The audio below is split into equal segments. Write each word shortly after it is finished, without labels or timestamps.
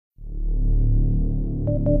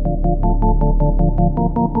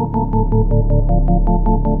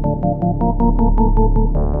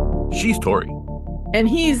She's Tori. And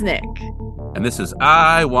he's Nick. And this is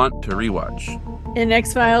I Want to Rewatch, an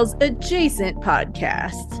X-Files adjacent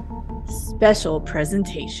podcast. Special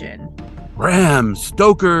presentation. Bram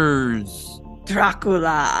Stoker's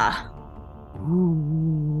Dracula.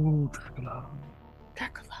 Ooh, Dracula.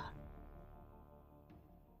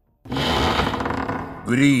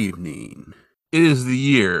 Good evening. It is the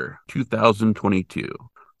year 2022,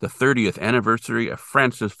 the 30th anniversary of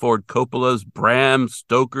Francis Ford Coppola's Bram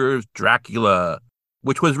Stoker's Dracula,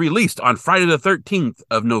 which was released on Friday the 13th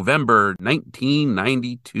of November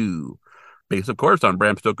 1992, based, of course, on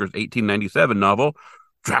Bram Stoker's 1897 novel,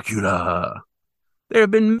 Dracula. There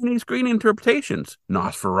have been many screen interpretations.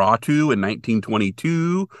 Nosferatu in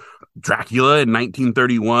 1922, Dracula in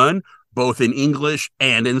 1931, both in English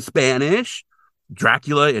and in Spanish,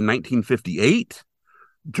 Dracula in 1958,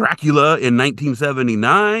 Dracula in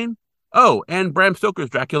 1979, oh, and Bram Stoker's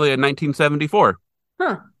Dracula in 1974.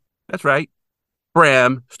 Huh. That's right.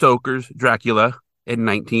 Bram Stoker's Dracula in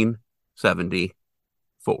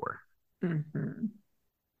 1974. Mm-hmm.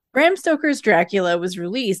 Bram Stoker's Dracula was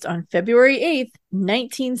released on February 8th,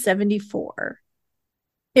 1974.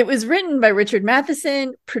 It was written by Richard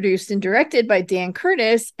Matheson, produced and directed by Dan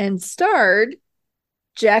Curtis, and starred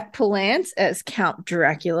Jack Palance as Count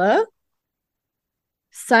Dracula,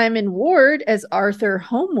 Simon Ward as Arthur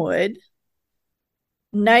Homewood,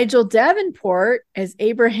 Nigel Davenport as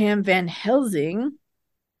Abraham Van Helsing,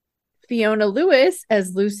 Fiona Lewis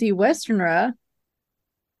as Lucy Westenra,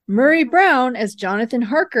 Murray Brown as Jonathan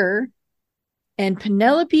Harker, and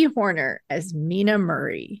Penelope Horner as Mina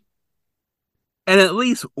Murray. And at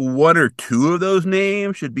least one or two of those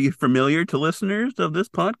names should be familiar to listeners of this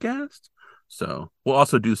podcast. So we'll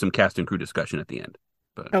also do some cast and crew discussion at the end.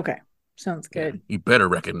 But okay, sounds good. Yeah, you better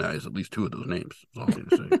recognize at least two of those names. That's all I'm going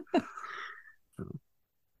to say. So.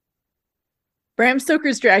 Bram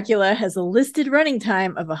Stoker's Dracula has a listed running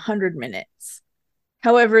time of 100 minutes.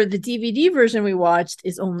 However, the DVD version we watched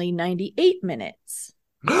is only 98 minutes.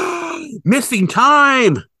 Missing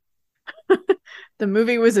time! The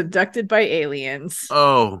movie was abducted by aliens.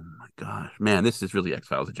 Oh my gosh. Man, this is really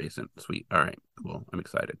X-Files adjacent. Sweet. All right, cool. I'm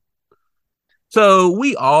excited. So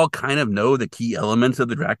we all kind of know the key elements of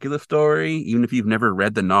the Dracula story. Even if you've never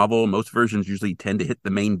read the novel, most versions usually tend to hit the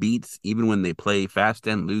main beats, even when they play fast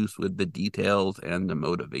and loose with the details and the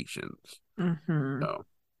motivations. Mm-hmm. So.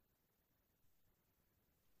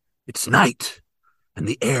 It's night, and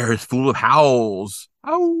the air is full of howls.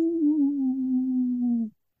 Ow!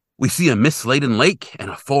 We see a mist-laden lake and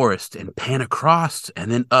a forest and pan across and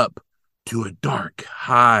then up to a dark,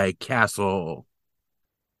 high castle.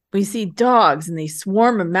 We see dogs, and they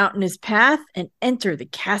swarm a mountainous path and enter the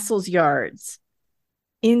castle's yards.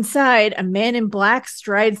 Inside, a man in black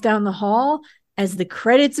strides down the hall as the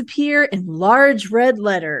credits appear in large red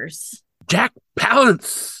letters. Jack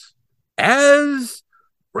Palance as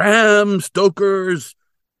Bram Stoker's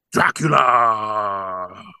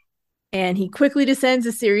Dracula. And he quickly descends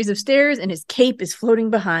a series of stairs, and his cape is floating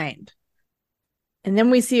behind. And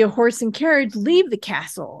then we see a horse and carriage leave the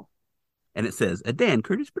castle. And it says, a Dan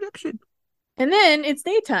Curtis production. And then it's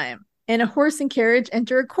daytime, and a horse and carriage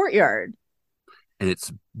enter a courtyard. And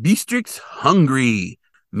it's Beatrix Hungry,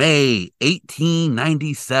 May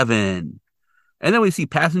 1897. And then we see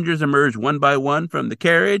passengers emerge one by one from the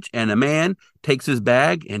carriage, and a man takes his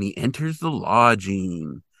bag, and he enters the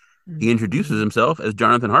lodging. Mm-hmm. He introduces himself as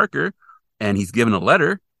Jonathan Harker, and he's given a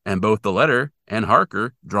letter, and both the letter and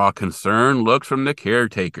Harker draw concerned looks from the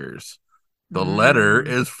caretakers. The letter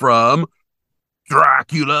is from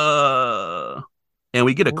Dracula. And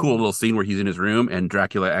we get a cool little scene where he's in his room and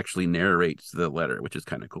Dracula actually narrates the letter, which is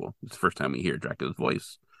kind of cool. It's the first time we hear Dracula's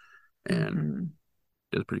voice. And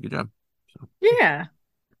does a pretty good job. So. Yeah.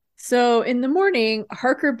 So in the morning,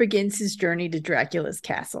 Harker begins his journey to Dracula's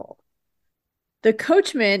castle. The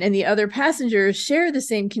coachman and the other passengers share the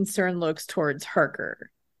same concerned looks towards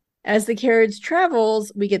Harker. As the carriage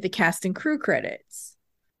travels, we get the cast and crew credits.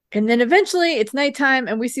 And then eventually it's nighttime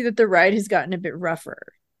and we see that the ride has gotten a bit rougher.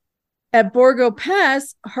 At Borgo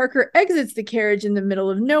Pass, Harker exits the carriage in the middle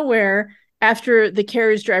of nowhere after the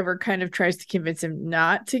carriage driver kind of tries to convince him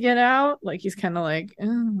not to get out. Like he's kind of like, oh,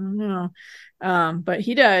 no. But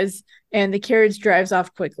he does. And the carriage drives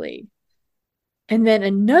off quickly. And then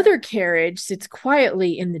another carriage sits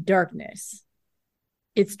quietly in the darkness.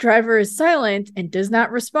 Its driver is silent and does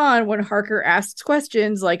not respond when Harker asks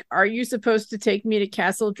questions like, are you supposed to take me to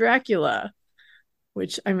Castle Dracula?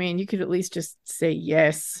 Which, I mean, you could at least just say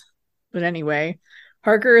yes. But anyway,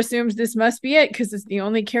 Harker assumes this must be it because it's the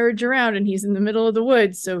only carriage around and he's in the middle of the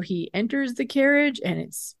woods. So he enters the carriage and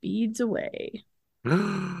it speeds away.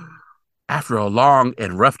 After a long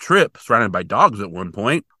and rough trip, surrounded by dogs at one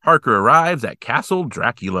point, Harker arrives at Castle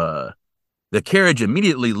Dracula. The carriage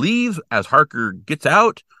immediately leaves as Harker gets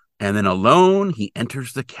out, and then alone he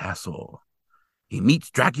enters the castle. He meets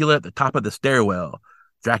Dracula at the top of the stairwell.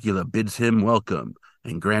 Dracula bids him welcome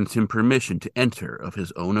and grants him permission to enter of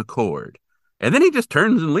his own accord. And then he just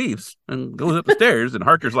turns and leaves and goes up the stairs, and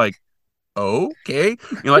Harker's like, okay.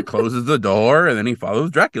 He like closes the door, and then he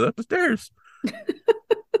follows Dracula up the stairs.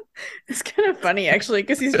 It's kind of funny actually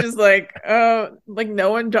because he's just like, oh, like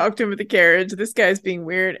no one talked to him at the carriage. This guy's being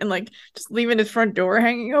weird and like just leaving his front door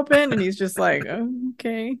hanging open, and he's just like, oh,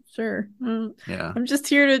 okay, sure. Yeah, I'm just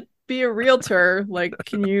here to be a realtor. Like,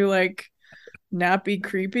 can you like not be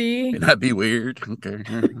creepy? Can that be weird? Okay,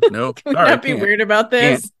 no, Can we not be weird about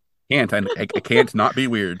this? I can't not be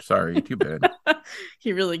weird. Sorry, too bad.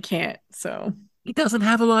 He really can't. So he doesn't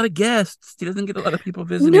have a lot of guests. He doesn't get a lot of people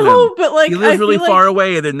visiting him. But like he lives really far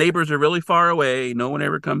away. The neighbors are really far away. No one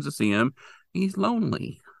ever comes to see him. He's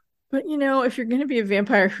lonely. But you know, if you're going to be a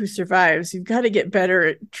vampire who survives, you've got to get better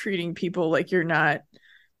at treating people like you're not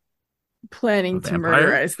planning to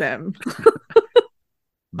murderize them.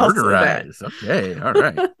 Murderize. Okay. All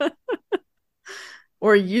right.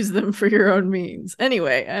 Or use them for your own means.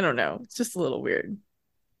 Anyway, I don't know. It's just a little weird.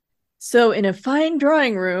 So in a fine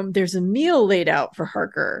drawing room, there's a meal laid out for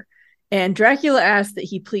Harker, and Dracula asks that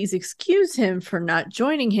he please excuse him for not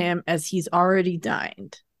joining him as he's already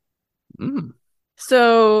dined.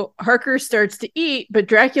 So Harker starts to eat, but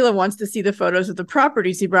Dracula wants to see the photos of the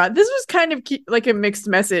properties he brought. This was kind of like a mixed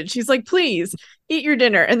message. He's like, please eat your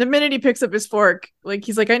dinner. And the minute he picks up his fork, like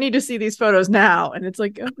he's like, I need to see these photos now. And it's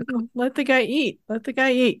like, oh, let the guy eat. Let the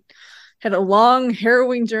guy eat. Had a long,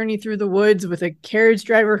 harrowing journey through the woods with a carriage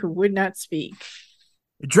driver who would not speak.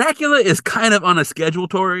 Dracula is kind of on a schedule,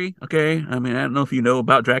 Tori. Okay. I mean, I don't know if you know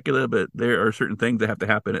about Dracula, but there are certain things that have to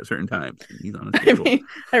happen at certain times. He's on a schedule. I mean,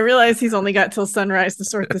 I realize he's only got till sunrise to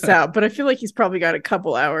sort this out, but I feel like he's probably got a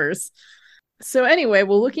couple hours. So anyway,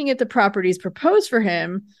 well, looking at the properties proposed for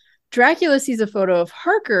him, Dracula sees a photo of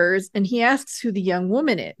Harker's and he asks who the young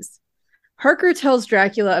woman is. Harker tells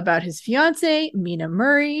Dracula about his fiancée, Mina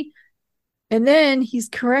Murray, and then he's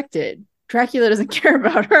corrected. Dracula doesn't care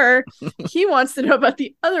about her. He wants to know about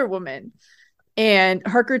the other woman. And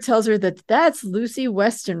Harker tells her that that's Lucy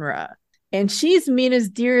Westenra. And she's Mina's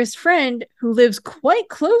dearest friend who lives quite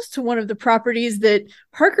close to one of the properties that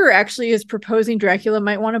Harker actually is proposing Dracula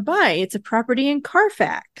might want to buy. It's a property in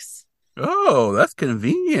Carfax. Oh, that's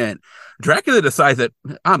convenient. Dracula decides that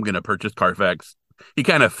I'm going to purchase Carfax. He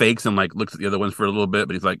kind of fakes and like looks at the other ones for a little bit,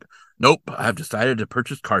 but he's like, nope, I've decided to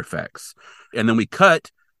purchase Carfax. And then we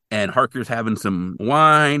cut, and Harker's having some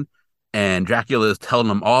wine, and Dracula is telling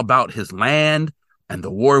him all about his land and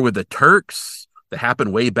the war with the Turks that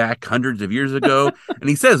happened way back hundreds of years ago. And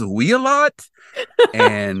he says we a lot.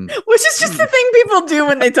 And which is just the thing people do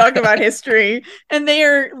when they talk about history, and they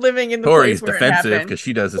are living in the Tori's place where defensive because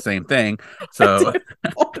she does the same thing. So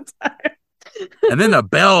all the time. And then the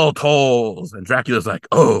bell tolls, and Dracula's like,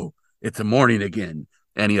 oh, it's a morning again.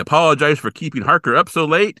 And he apologized for keeping Harker up so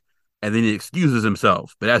late, and then he excuses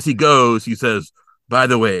himself. But as he goes, he says, by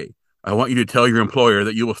the way, I want you to tell your employer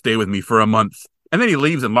that you will stay with me for a month. And then he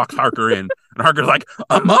leaves and locks Harker in. And Harker's like,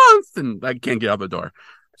 a month? And I can't get out the door.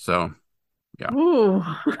 So, yeah. Ooh.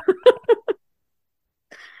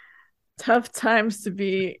 Tough times to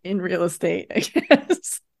be in real estate, I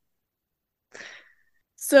guess.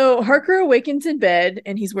 So Harker awakens in bed,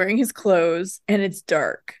 and he's wearing his clothes, and it's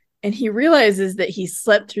dark. And he realizes that he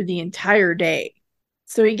slept through the entire day.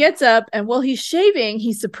 So he gets up, and while he's shaving,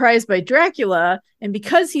 he's surprised by Dracula, and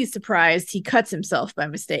because he's surprised, he cuts himself by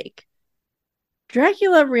mistake.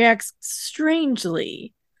 Dracula reacts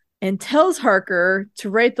strangely and tells Harker to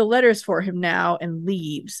write the letters for him now and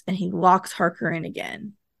leaves, and he locks Harker in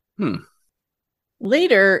again.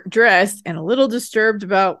 Later, dressed and a little disturbed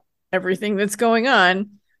about everything that's going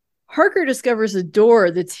on, Harker discovers a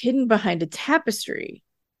door that's hidden behind a tapestry.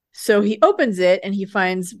 So he opens it and he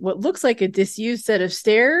finds what looks like a disused set of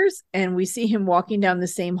stairs, and we see him walking down the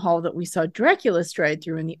same hall that we saw Dracula stride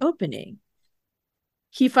through in the opening.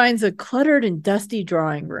 He finds a cluttered and dusty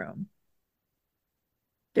drawing room.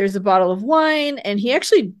 There's a bottle of wine, and he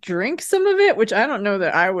actually drinks some of it, which I don't know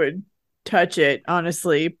that I would touch it,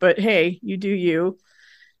 honestly, but hey, you do you.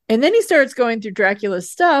 And then he starts going through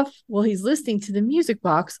Dracula's stuff while he's listening to the music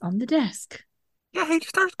box on the desk. Yeah, he just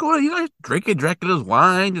starts going, drinking Dracula's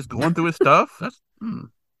wine, just going through his stuff. That's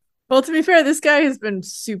Well, to be fair, this guy has been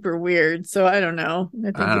super weird, so I don't know. I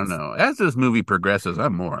I think don't it's know. As this movie progresses,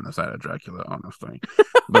 I'm more on the side of Dracula, honestly.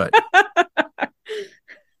 But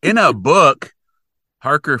in a book,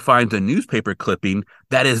 Harker finds a newspaper clipping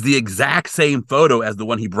that is the exact same photo as the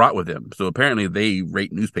one he brought with him. So apparently they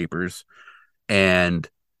rate newspapers, and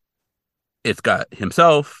it's got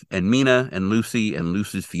himself and Mina and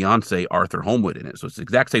Lucy's fiance, Arthur Holmwood, in it. So it's the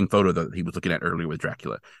exact same photo that he was looking at earlier with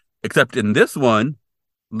Dracula. Except in this one,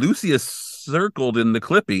 Lucy is circled in the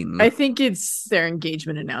clipping. I think it's their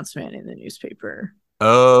engagement announcement in the newspaper.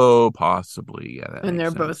 Oh, possibly. Yeah, that And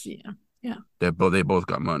makes they're sense. both, yeah. Yeah. They both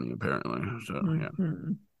got money, apparently. So yeah.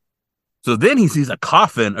 Mm-hmm. So then he sees a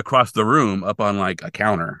coffin across the room up on like a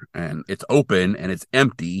counter, and it's open and it's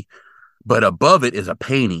empty, but above it is a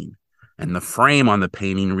painting. And the frame on the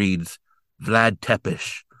painting reads Vlad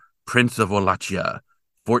Tepes, Prince of Wallachia,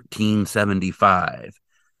 1475.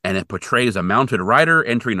 And it portrays a mounted rider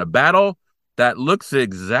entering a battle that looks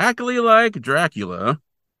exactly like Dracula,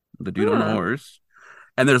 the dude on a Huh. horse.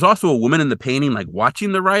 And there's also a woman in the painting, like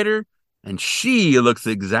watching the rider, and she looks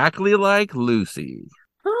exactly like Lucy.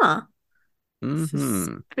 Huh. Mm-hmm.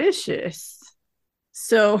 Suspicious.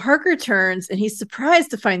 So Harker turns and he's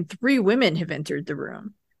surprised to find three women have entered the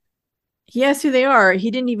room. He asks who they are. He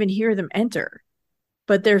didn't even hear them enter,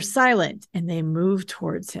 but they're silent and they move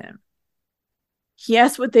towards him. He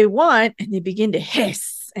asks what they want and they begin to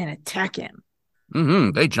hiss and attack him.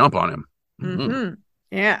 Mm-hmm. They jump on him. Mm-hmm. Mm-hmm.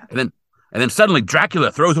 Yeah. And then suddenly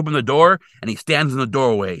Dracula throws open the door and he stands in the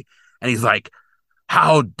doorway and he's like,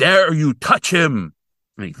 "How dare you touch him?"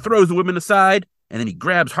 And he throws the women aside and then he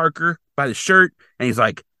grabs Harker by the shirt and he's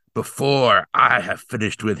like, "Before I have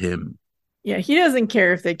finished with him." Yeah, he doesn't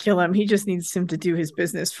care if they kill him. He just needs him to do his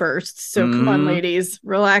business first. So come on, Mm-hmm. ladies,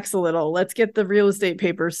 relax a little. Let's get the real estate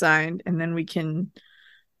papers signed and then we can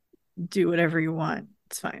do whatever you want.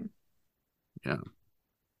 It's fine. Yeah.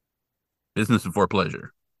 Business before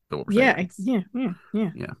pleasure. That's what we're Yeah, saying.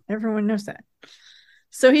 yeah. Everyone knows that.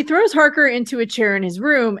 So he throws Harker into a chair in his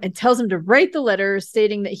room and tells him to write the letter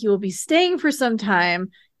stating that he will be staying for some time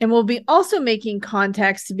and will be also making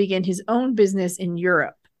contacts to begin his own business in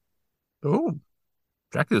Europe. Oh,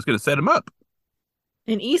 Dracula's going to set him up.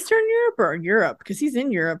 In Eastern Europe or Europe? Because he's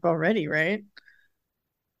in Europe already, right?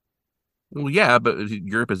 Well, yeah, but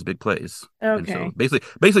Europe is a big place. And Okay. so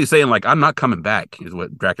basically saying, like, I'm not coming back is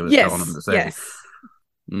what Dracula's telling him to say. Yes.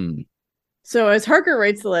 Mm. So as Harker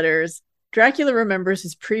writes the letters, Dracula remembers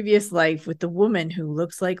his previous life with the woman who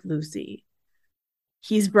looks like Lucy.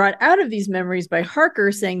 He's brought out of these memories by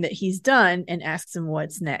Harker saying that he's done and asks him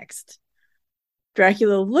what's next.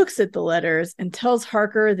 Dracula looks at the letters and tells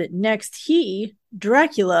Harker that next he,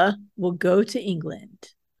 Dracula, will go to England.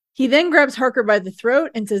 He then grabs Harker by the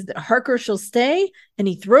throat and says that Harker shall stay, and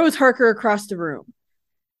he throws Harker across the room.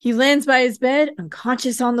 He lands by his bed,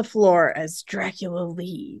 unconscious on the floor as Dracula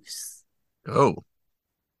leaves. Oh,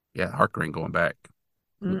 yeah, Harker ain't going back.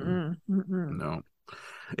 Mm-mm, mm-mm. No.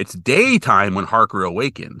 It's daytime when Harker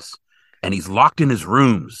awakens, and he's locked in his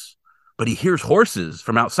rooms, but he hears horses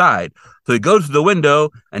from outside. So he goes to the window,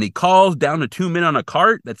 and he calls down to two men on a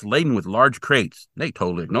cart that's laden with large crates. They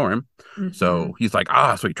totally ignore him. Mm-hmm. So he's like,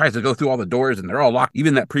 so he tries to go through all the doors, and they're all locked.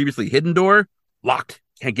 Even that previously hidden door, locked.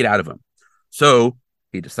 Can't get out of them. So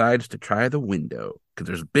he decides to try the window because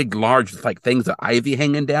there's big, large, like things of ivy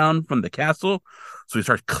hanging down from the castle. So he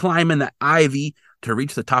starts climbing the ivy to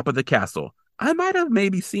reach the top of the castle. I might have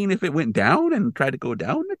maybe seen if it went down and tried to go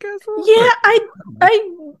down the castle. Yeah,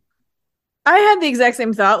 I had the exact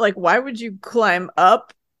same thought. Like, why would you climb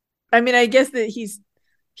up? I mean, I guess that he's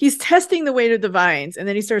testing the weight of the vines and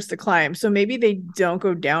then he starts to climb. So maybe they don't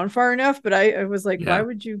go down far enough. But I was like, why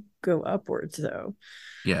would you go upwards though?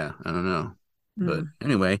 Yeah, I don't know. But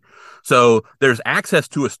anyway, so there's access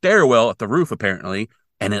to a stairwell at the roof, apparently,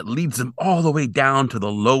 and it leads him all the way down to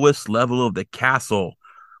the lowest level of the castle,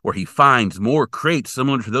 where he finds more crates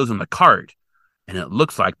similar to those in the cart, and it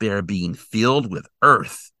looks like they are being filled with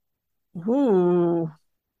earth. Ooh.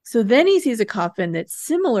 So then he sees a coffin that's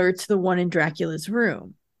similar to the one in Dracula's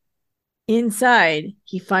room. Inside,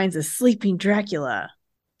 he finds a sleeping Dracula.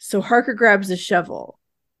 So Harker grabs a shovel.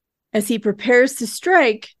 As he prepares to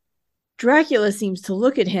strike, Dracula seems to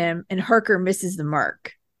look at him, and Harker misses the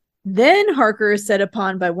mark. Then Harker is set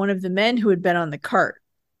upon by one of the men who had been on the cart.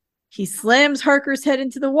 He slams Harker's head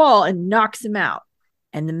into the wall and knocks him out,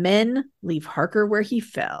 and the men leave Harker where he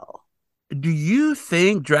fell. Do you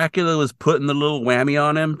think Dracula was putting the little whammy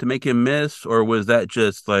on him to make him miss, or was that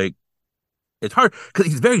just like, it's hard because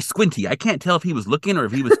he's very squinty. I can't tell if he was looking or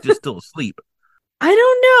if he was just still asleep. I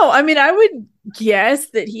don't know. I mean, I would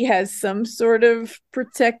guess that he has some sort of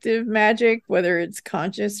protective magic, whether it's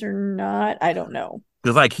conscious or not. I don't know.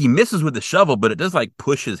 Because like he misses with the shovel, but it does like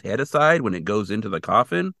push his head aside when it goes into the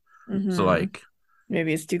coffin. So Hmm. like,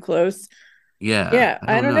 Maybe it's too close. yeah, Yeah,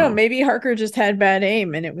 I I don't don't know. know. Maybe Harker just had bad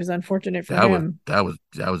aim and it was unfortunate for That was him. that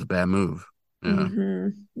was a bad move. Yeah.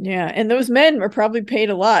 Yeah, and those men are probably paid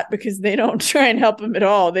a lot because they don't try and help him at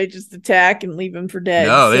all. They just attack and leave him for dead.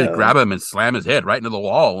 No, they just So, grab him and slam his head right into the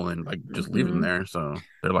wall and like just leave him hmm there. So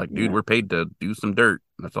they're like, dude, yeah. we're paid to do some dirt.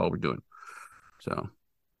 That's all we're doing. So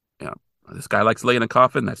yeah, this guy likes laying a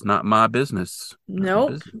coffin. That's not my business. Not my Nope.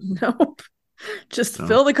 business. Nope. Just So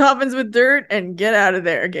fill the coffins with dirt and get out of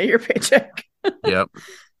there. Get your paycheck. yep,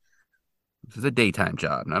 this is a daytime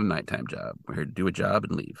job, not a nighttime job. We're here to do a job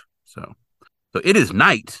and leave. So it is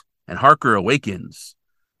night, and Harker awakens,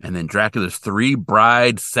 and then Dracula's three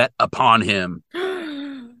brides set upon him.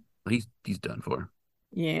 He's done for.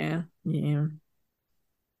 Yeah. Yeah. And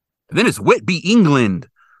then it's Whitby, England.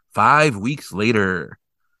 5 weeks later,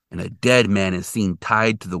 and a dead man is seen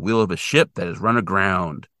tied to the wheel of a ship that has run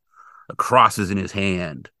aground. A cross is in his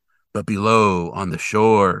hand, but below, on the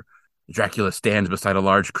shore, Dracula stands beside a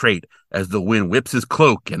large crate as the wind whips his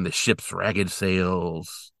cloak and the ship's ragged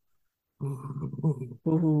sails.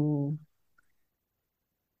 Ooh.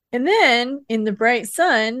 And then in the bright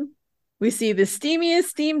sun, we see the steamiest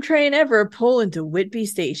steam train ever pull into Whitby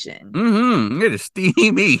Station. Mm-hmm. It is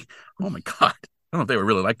steamy. Oh my god. I don't know if they were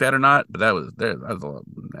really like that or not, but that was a lot.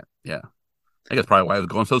 Yeah. I guess probably why it was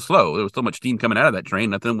going so slow. There was so much steam coming out of that train,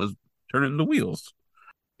 nothing was turning the wheels.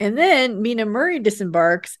 And then Mina Murray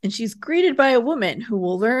disembarks and she's greeted by a woman who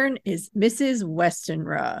we'll learn is Mrs.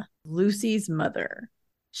 Westenra, Lucy's mother.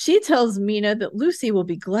 She tells Mina that Lucy will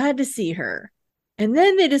be glad to see her. And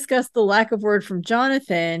then they discuss the lack of word from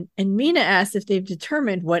Jonathan, and Mina asks if they've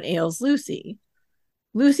determined what ails Lucy.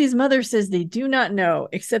 Lucy's mother says they do not know,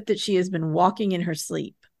 except that she has been walking in her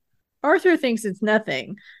sleep. Arthur thinks it's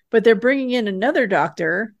nothing, but they're bringing in another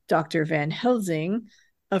doctor, Dr. Van Helsing,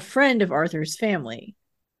 a friend of Arthur's family.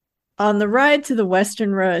 On the ride to the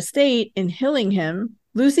Westenra estate in Hillingham,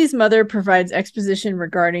 Lucy's mother provides exposition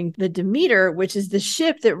regarding the Demeter, which is the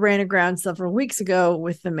ship that ran aground several weeks ago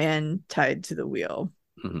with the man tied to the wheel.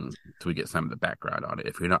 Mm-hmm. So we get some of the background on it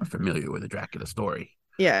if you're not familiar with the Dracula story.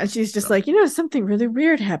 Yeah, and she's just So, like, something really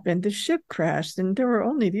weird happened. The ship crashed and there were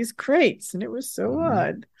only these crates and it was so mm-hmm.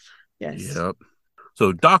 odd. Yes. Yep.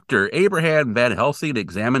 So Dr. Abraham Van Helsing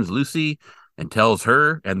examines Lucy and tells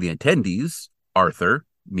her and the attendees, Arthur,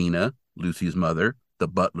 Mina, Lucy's mother, the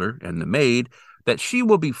butler, and the maid, that she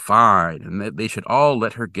will be fine and that they should all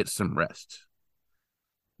let her get some rest.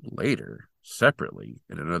 Later, separately,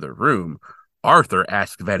 in another room, Arthur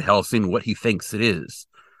asks Van Helsing what he thinks it is,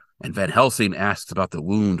 and Van Helsing asks about the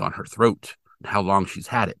wound on her throat and how long she's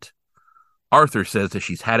had it. Arthur says that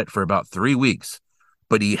she's had it for about 3 weeks,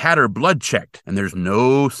 but he had her blood checked and there's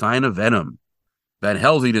no sign of venom. Van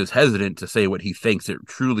Helsing is hesitant to say what he thinks it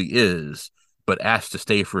truly is, but asks to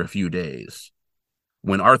stay for a few days.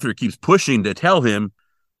 When Arthur keeps pushing to tell him,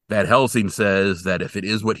 Van Helsing says that if it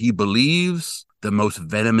is what he believes, the most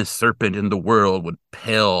venomous serpent in the world would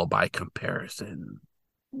pale by comparison.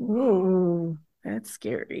 Ooh, that's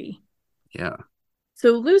scary. Yeah.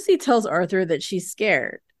 So Lucy tells Arthur that she's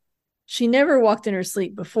scared. She never walked in her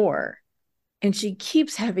sleep before, and she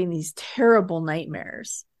keeps having these terrible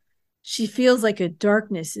nightmares. She feels like a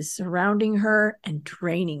darkness is surrounding her and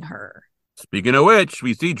draining her. Speaking of which,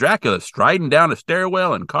 we see Dracula striding down a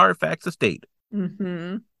stairwell in Carfax Estate.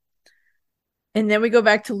 Mm-hmm. And then we go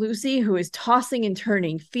back to Lucy, who is tossing and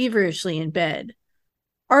turning feverishly in bed.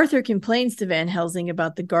 Arthur complains to Van Helsing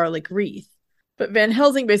about the garlic wreath, but Van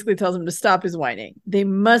Helsing basically tells him to stop his whining. They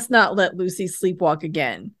must not let Lucy sleepwalk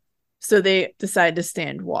again. So they decide to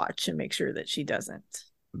stand watch and make sure that she doesn't.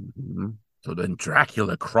 Mm-hmm. So then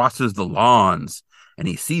Dracula crosses the lawns and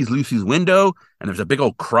he sees Lucy's window and there's a big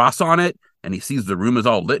old cross on it. And he sees the room is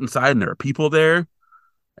all lit inside and there are people there.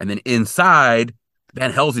 And then inside, Van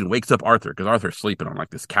Helsing wakes up Arthur because Arthur's sleeping on like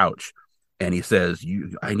this couch. And he says,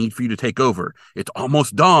 I need for you to take over. It's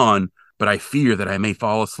almost dawn, but I fear that I may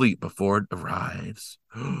fall asleep before it arrives.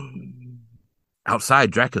 Outside,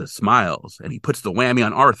 Dracula smiles and he puts the whammy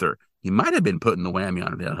on Arthur. He might have been putting the whammy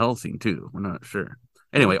on Van Helsing too. We're not sure.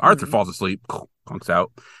 Anyway, Arthur Mm-hmm. falls asleep, conks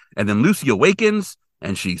out. And then Lucy awakens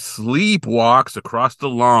and she sleepwalks across the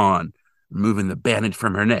lawn, removing the bandage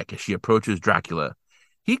from her neck as she approaches Dracula.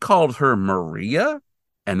 He calls her Maria,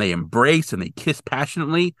 and they embrace and they kiss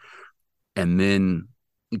passionately, and then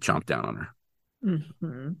he chomped down on her.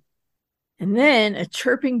 Mm-hmm. And then a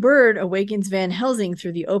chirping bird awakens Van Helsing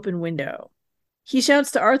through the open window. He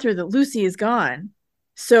shouts to Arthur that Lucy is gone.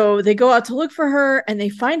 So they go out to look for her and they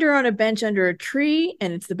find her on a bench under a tree.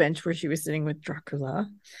 And it's the bench where she was sitting with Dracula.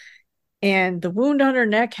 And the wound on her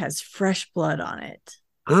neck has fresh blood on it.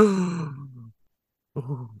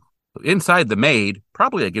 Inside, the maid,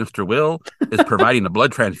 probably against her will, is providing a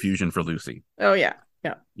blood transfusion for Lucy. Oh, yeah.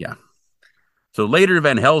 Yeah. Yeah. So later,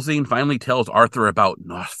 Van Helsing finally tells Arthur about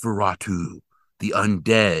Nosferatu, the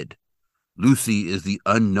undead. Lucy is the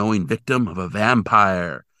unknowing victim of a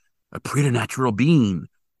vampire, a preternatural being,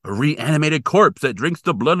 a reanimated corpse that drinks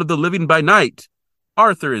the blood of the living by night.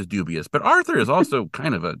 Arthur is dubious, but Arthur is also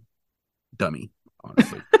kind of a dummy,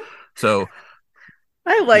 honestly. So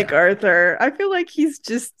I like Arthur. I feel like he's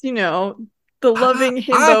just, the loving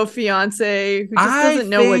himbo fiance who just doesn't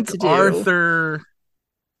know what to do. Arthur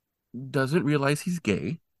doesn't realize he's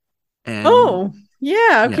gay. And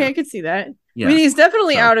okay, I could see that. Yeah. I mean, he's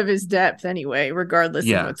definitely out of his depth anyway, regardless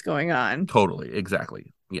of what's going on. Totally,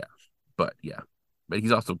 exactly. Yeah. But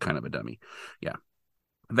he's also kind of a dummy. Yeah.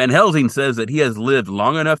 Van Helsing says that he has lived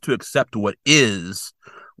long enough to accept what is,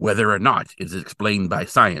 whether or not is explained by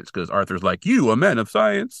science, because Arthur's like, you, a man of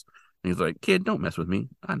science. And he's like, kid, don't mess with me.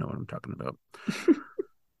 I know what I'm talking about.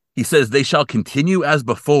 He says they shall continue as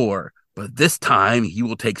before, but this time he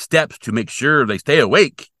will take steps to make sure they stay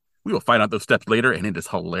awake. We will find out those steps later, and it is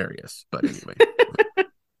hilarious. But anyway.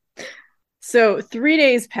 So 3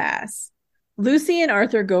 days pass. Lucy and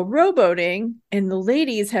Arthur go rowboating, and the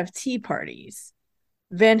ladies have tea parties.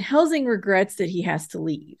 Van Helsing regrets that he has to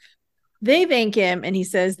leave. They thank him, and he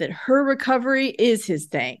says that her recovery is his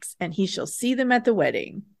thanks, and he shall see them at the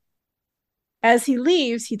wedding. As he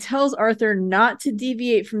leaves, he tells Arthur not to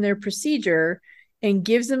deviate from their procedure and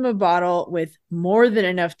gives him a bottle with more than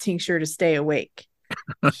enough tincture to stay awake.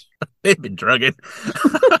 They've been drugging.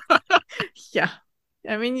 Yeah.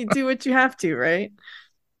 I mean, you do what you have to, right?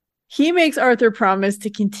 He makes Arthur promise to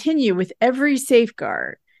continue with every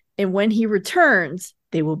safeguard, and when he returns,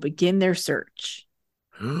 they will begin their search.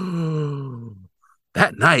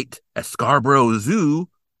 That night at Scarborough Zoo,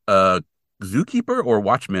 zookeeper or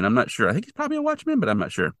watchman, I'm not sure. I think he's probably a watchman, but I'm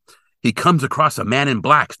not sure. He comes across a man in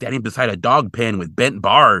black standing beside a dog pen with bent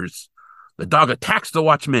bars. The dog attacks the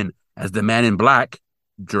watchman as the man in black,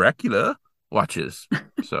 Dracula, watches.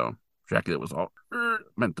 So Dracula was all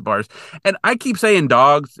meant the bars. And I keep saying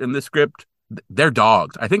dogs in this script. They're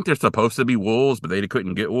dogs. I think they're supposed to be wolves, but they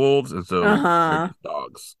couldn't get wolves, and so they're just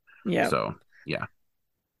dogs. Yeah. So yeah.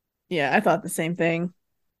 Yeah, I thought the same thing.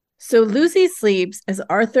 So Lucy sleeps as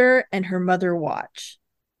Arthur and her mother watch.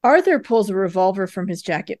 Arthur pulls a revolver from his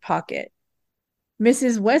jacket pocket.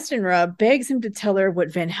 Mrs. Westenra begs him to tell her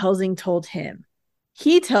what Van Helsing told him.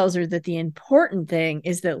 He tells her that the important thing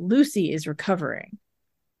is that Lucy is recovering.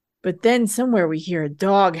 But then somewhere we hear a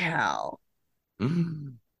dog howl.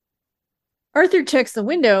 Arthur checks the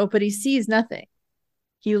window, but he sees nothing.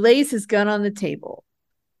 He lays his gun on the table.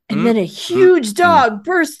 And then a huge dog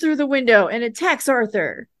bursts through the window and attacks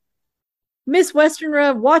Arthur. Miss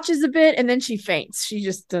Westenra watches a bit and then she faints. She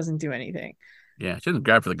just doesn't do anything. Yeah, she doesn't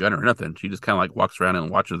grab for the gun or nothing. She just kind of like walks around and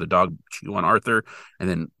watches the dog chew on Arthur and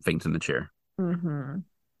then faints in the chair. Mm-hmm.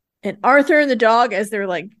 And Arthur and the dog, as they're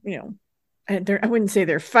like, I wouldn't say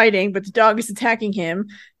they're fighting, but the dog is attacking him.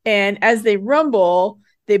 And as they rumble,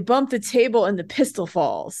 they bump the table and the pistol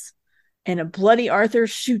falls. And a bloody Arthur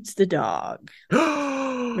shoots the dog,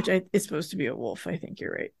 which is supposed to be a wolf. I think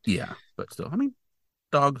you're right. Yeah, but still, I mean,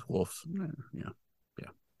 dogs, wolves. Yeah.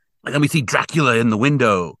 And then we see Dracula in the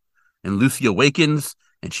window, and Lucy awakens,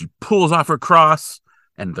 and she pulls off her cross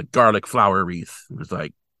and the garlic flower wreath. It was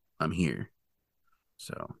like, I'm here.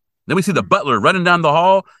 So then we see the butler running down the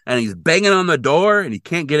hall, and he's banging on the door, and he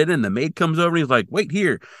can't get it in. The maid comes over, and he's like, wait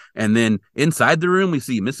here. And then inside the room, we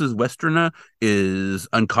see Mrs. Westenra is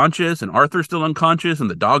unconscious, and Arthur's still unconscious, and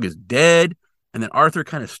the dog is dead. And then Arthur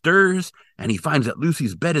kind of stirs, and he finds that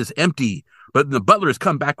Lucy's bed is empty. But the butler has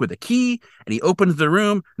come back with a key, and he opens the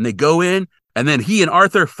room, and they go in, and then he and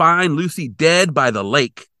Arthur find Lucy dead by the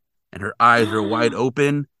lake, and her eyes are wide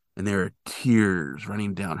open, and there are tears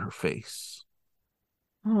running down her face.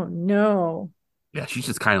 Oh, no. Yeah, she's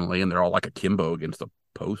just kind of laying there all like akimbo against the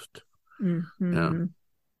post. Mm-hmm. Yeah.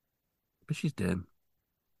 But she's dead.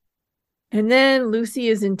 And then Lucy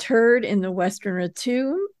is interred in the Westenra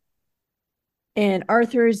tomb. And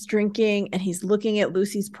Arthur is drinking, and he's looking at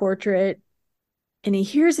Lucy's portrait. And he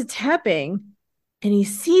hears a tapping, and he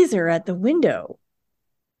sees her at the window.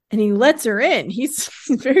 And he lets her in. He's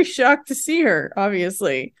very shocked to see her,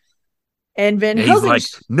 obviously. And Van Helsing,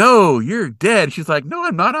 he's like, no, you're dead. She's like, no,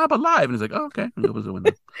 I'm not. I'm alive. And he's like, oh, okay. And opens the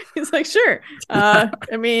window. He's like, sure. I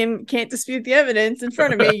mean, can't dispute the evidence in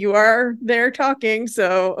front of me. You are there talking.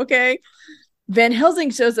 So, okay. Van Helsing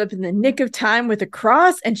shows up in the nick of time with a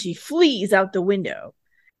cross and she flees out the window.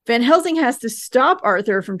 Van Helsing has to stop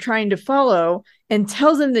Arthur from trying to follow and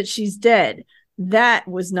tells him that she's dead. That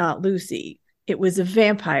was not Lucy. It was a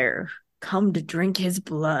vampire come to drink his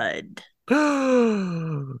blood.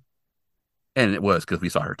 And it was because we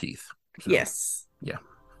saw her teeth. So, yes. Yeah.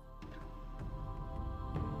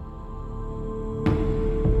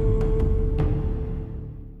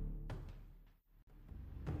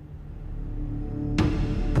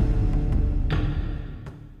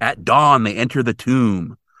 At dawn, they enter the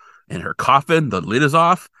tomb. In her coffin, the lid is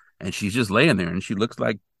off, and she's just laying there, and she looks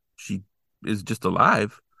like she is just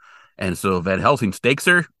alive. And so Van Helsing stakes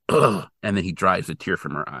her, and then he dries a tear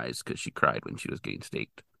from her eyes because she cried when she was getting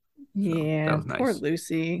staked. Yeah, that was nice. Poor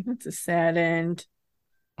Lucy. That's a sad end.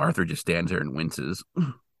 Arthur just stands there and winces.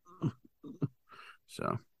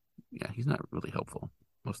 So, yeah, he's not really helpful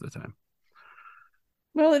most of the time.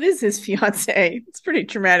 Well, it is his fiance. It's pretty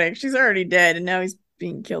traumatic. She's already dead, and now he's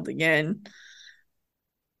being killed again.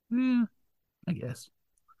 Yeah, I guess.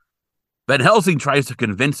 Van Helsing tries to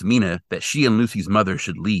convince Mina that she and Lucy's mother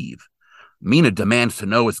should leave. Mina demands to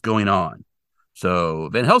know what's going on. So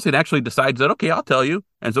Van Helsing actually decides that, okay, I'll tell you.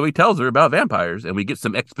 And so he tells her about vampires, and we get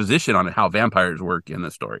some exposition on how vampires work in the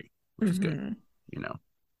story, which is good. You know,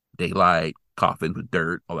 daylight, coffins with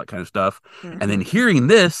dirt, all that kind of stuff. And then hearing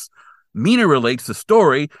this, Mina relates the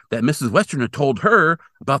story that Mrs. Westerner told her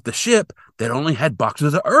about the ship that only had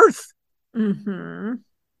boxes of earth.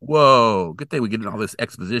 Whoa, good thing we get all this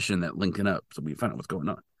exposition that linking up so we find out what's going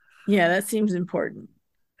on. Yeah, that seems important.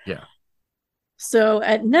 Yeah. So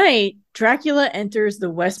at night, Dracula enters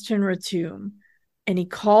the Westenra tomb and he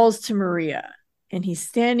calls to Maria. And he's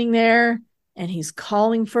standing there and he's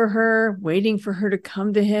calling for her, waiting for her to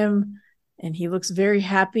come to him. And he looks very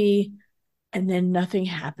happy. And then nothing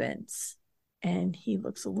happens. And he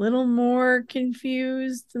looks a little more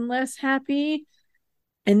confused and less happy.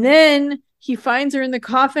 And then he finds her in the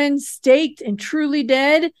coffin, staked and truly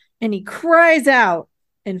dead. And he cries out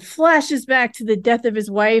and flashes back to the death of his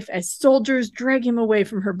wife as soldiers drag him away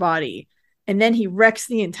from her body. And then he wrecks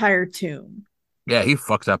the entire tomb. Yeah, he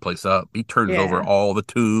fucks that place up. He turns over all the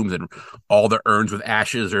tombs and all the urns with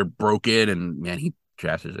ashes are broken. And man, he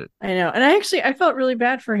trashes it. I know. And I felt really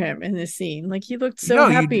bad for him in this scene. Like he looked so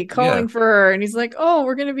happy calling for her. And he's like, oh,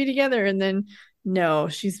 we're going to be together. And then no,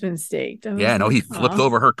 she's been staked. He flips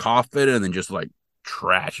over her coffin and then just like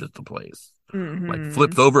trashes the place. Like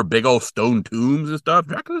flips over big old stone tombs and stuff.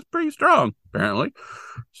 Dracula's pretty strong, apparently.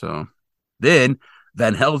 So then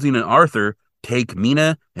Van Helsing and Arthur take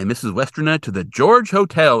Mina and Mrs. Westerner to the George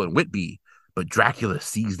Hotel in Whitby, but Dracula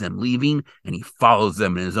sees them leaving and he follows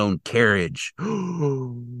them in his own carriage.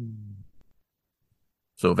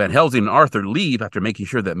 So Van Helsing and Arthur leave after making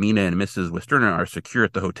sure that Mina and Mrs. Westerner are secure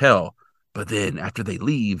at the hotel. But then after they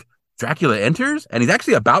leave, Dracula enters and he's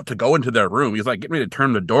actually about to go into their room. He's like getting ready to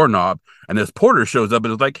turn the doorknob. And this porter shows up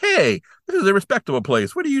and is like, hey, this is a respectable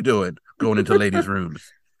place. What are you doing going into ladies' rooms?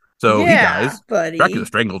 So he dies. Buddy. Dracula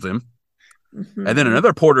strangles him. And then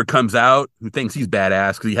another porter comes out who thinks he's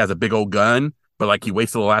badass because he has a big old gun. But like he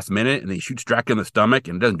waits till the last minute and he shoots Dracula in the stomach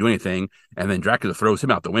and doesn't do anything. And then Dracula throws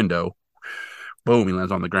him out the window. Boom, he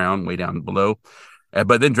lands on the ground way down below.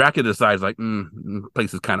 But then Dracula decides, like,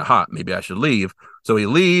 place is kind of hot. Maybe I should leave. So he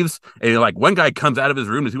leaves, and like one guy comes out of his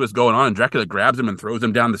room to see what's going on, and Dracula grabs him and throws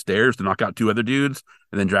him down the stairs to knock out two other dudes.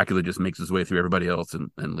 And then Dracula just makes his way through everybody else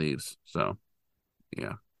and leaves. So,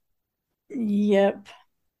 yeah. Yep.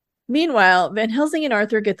 Meanwhile, Van Helsing and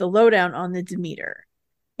Arthur get the lowdown on the Demeter.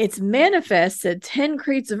 Its manifest said 10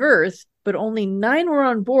 crates of earth, but only 9 were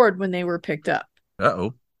on board when they were picked up.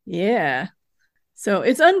 Uh-oh. Yeah. So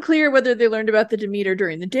it's unclear whether they learned about the Demeter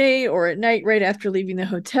during the day or at night right after leaving the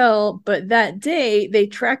hotel, but that day they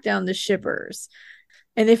tracked down the shippers.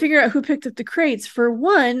 And they figure out who picked up the crates. For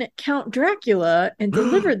one, Count Dracula, and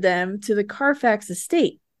delivered them to the Carfax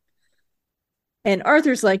estate. And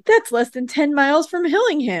Arthur's like, that's less than 10 miles from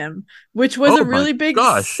Hillingham, which was a really big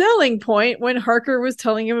selling point when Harker was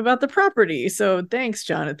telling him about the property. So thanks,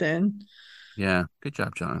 Jonathan. Yeah, good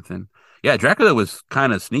job, Jonathan. Yeah, Dracula was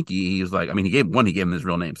kind of sneaky. He was like, I mean, he gave him his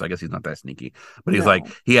real name, so I guess he's not that sneaky. But he's like,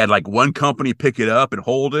 he had like one company pick it up and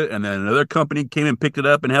hold it, and then another company came and picked it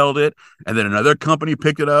up and held it, and then another company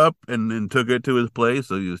picked it up and then took it to his place.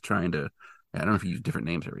 So he was trying to, I don't know if he used different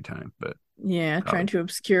names every time, but yeah, trying to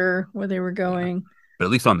obscure where they were going. Yeah. But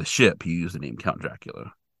at least on the ship, he used the name Count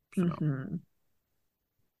Dracula.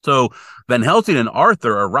 So Van Helsing and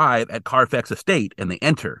Arthur arrive at Carfax Estate, and they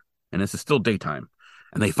enter, and this is still daytime.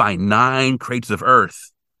 And they find 9 crates of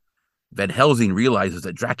earth. Van Helsing realizes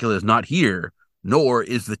that Dracula is not here, nor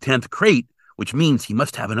is the 10th crate, which means he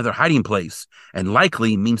must have another hiding place, and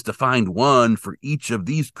likely means to find one for each of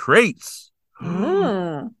these crates.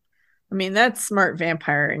 Oh. I mean, that's smart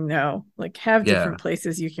vampiring, though. Like, have Yeah. different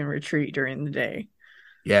places you can retreat during the day.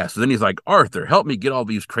 Yeah. So then he's like, Arthur, help me get all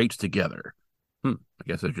these crates together. I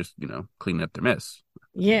guess they're just, cleaning up their mess.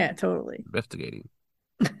 Yeah, totally. Investigating.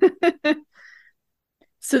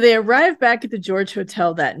 So they arrive back at the George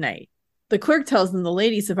Hotel that night. The clerk tells them the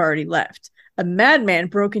ladies have already left. A madman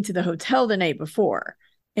broke into the hotel the night before,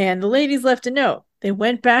 and the ladies left a note. They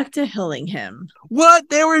went back to Hillingham. What?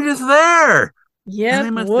 They were just there. Yep.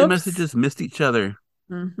 And they must have just missed each other.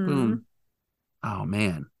 Mm-hmm. Boom. Oh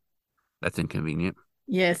man. That's inconvenient.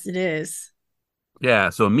 Yes, it is. Yeah,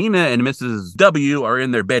 so Mina and Mrs. W are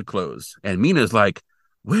in their bedclothes, and Mina's like,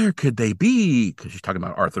 where could they be? Because she's talking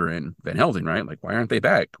about Arthur and Van Helsing, right? Like, why aren't they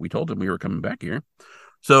back? We told them we were coming back here.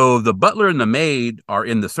 So the butler and the maid are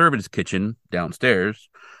in the servants' kitchen downstairs,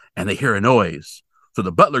 and they hear a noise. So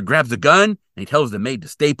the butler grabs a gun, and he tells the maid to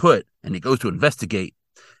stay put, and he goes to investigate.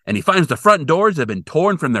 And he finds the front doors have been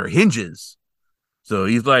torn from their hinges. So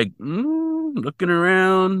he's like, looking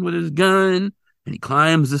around with his gun, and he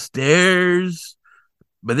climbs the stairs.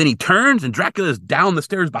 But then he turns, and Dracula's down the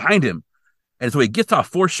stairs behind him. And so he gets off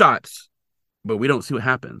 4 shots, but we don't see what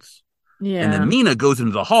happens. Yeah. And then Mina goes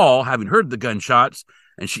into the hall, having heard the gunshots,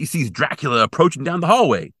 and she sees Dracula approaching down the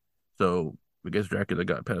hallway. So I guess Dracula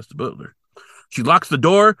got past the butler. She locks the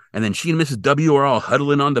door, and then she and Mrs. W are all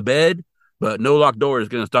huddling on the bed, but no locked door is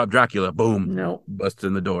going to stop Dracula. Boom. Nope. Busts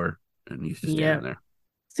in the door, and he's just standing there.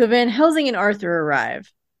 So Van Helsing and Arthur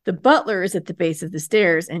arrive. The butler is at the base of the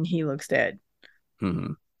stairs, and he looks dead.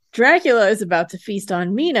 Mm-hmm. Dracula is about to feast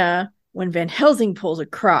on Mina when Van Helsing pulls a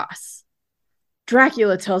cross.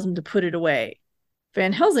 Dracula tells him to put it away.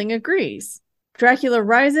 Van Helsing agrees. Dracula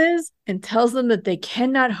rises and tells them that they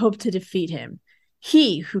cannot hope to defeat him,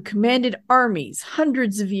 he who commanded armies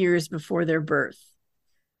hundreds of years before their birth.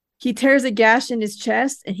 He tears a gash in his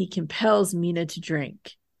chest and he compels Mina to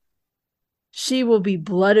drink. She will be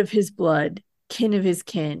blood of his blood, kin of his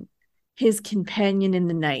kin, his companion in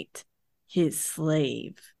the night, his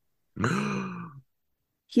slave.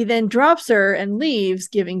 He then drops her and leaves,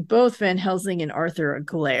 giving both Van Helsing and Arthur a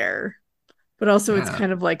glare. But also it's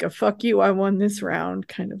kind of like a fuck you, I won this round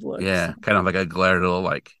kind of look. Yeah, kind of like a glare, little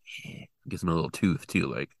like, gives him a little tooth too,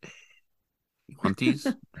 like, you want these?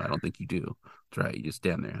 I don't think you do. That's right, you just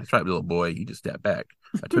stand there. That's right, little boy, you just step back.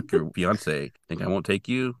 I took your fiance. Think I won't take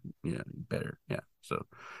you? Yeah, better. Yeah, so,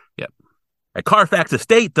 yeah. At Carfax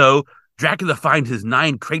Estate, though, Dracula finds his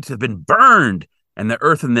 9 crates have been burned and the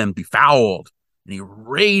earth in them befouled. And he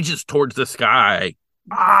rages towards the sky.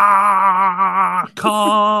 Ah,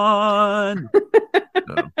 con!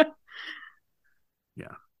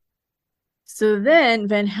 Yeah. So then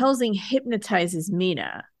Van Helsing hypnotizes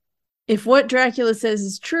Mina. If what Dracula says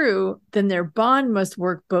is true, then their bond must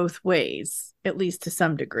work both ways, at least to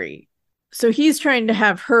some degree. So he's trying to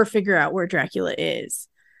have her figure out where Dracula is.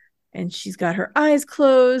 And she's got her eyes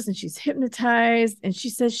closed and she's hypnotized and she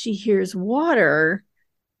says she hears water.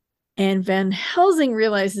 And Van Helsing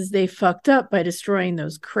realizes they fucked up by destroying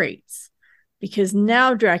those crates because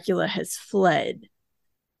now Dracula has fled.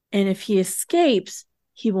 And if he escapes,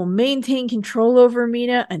 he will maintain control over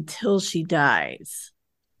Mina until she dies.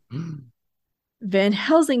 Van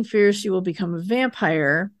Helsing fears she will become a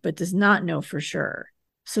vampire, but does not know for sure.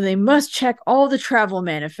 So they must check all the travel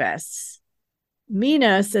manifests.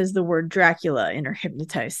 Mina says the word Dracula in her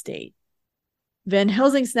hypnotized state. Van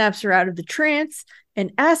Helsing snaps her out of the trance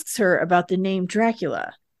and asks her about the name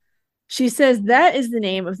Dracula. She says that is the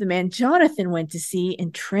name of the man Jonathan went to see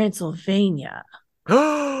in Transylvania.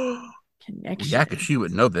 Connection. Yeah, because she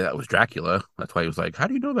would know that was Dracula. That's why he was like, how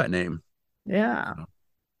do you know that name? Yeah.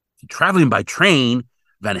 Traveling by train,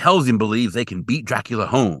 Van Helsing believes they can beat Dracula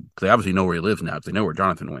home because they obviously know where he lives now because they know where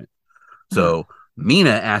Jonathan went. So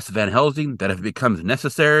Mina asks Van Helsing that if it becomes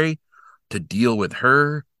necessary to deal with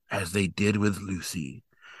her as they did with Lucy.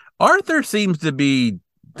 Arthur seems to be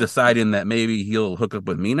deciding that maybe he'll hook up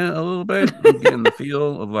with Mina a little bit and get in the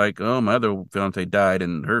feel of like, oh, my other fiance died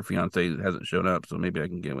and her fiance hasn't shown up, so maybe I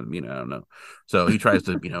can get with Mina. I don't know. So he tries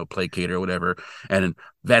to, placate her or whatever. And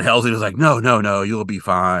Van Helsing is like, no, you'll be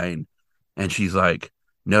fine. And she's like,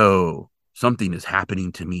 no, something is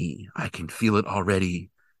happening to me. I can feel it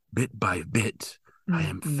already, bit by bit. I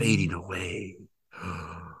am fading away.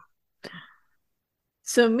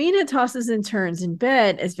 So Mina tosses and turns in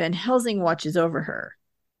bed as Van Helsing watches over her.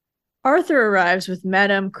 Arthur arrives with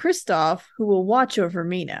Madame Christophe, who will watch over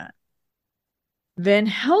Mina. Van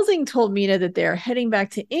Helsing told Mina that they are heading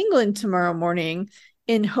back to England tomorrow morning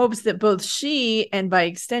in hopes that both she and, by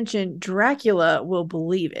extension, Dracula will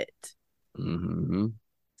believe it. Mm-hmm.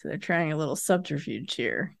 So they're trying a little subterfuge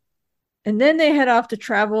here. And then they head off to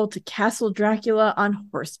travel to Castle Dracula on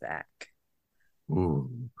horseback. Ooh.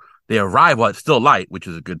 They arrive while it's still light, which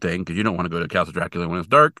is a good thing because you don't want to go to Castle Dracula when it's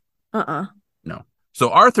dark. Uh-uh. No.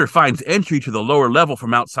 So Arthur finds entry to the lower level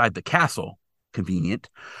from outside the castle. Convenient.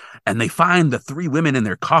 And they find the three women in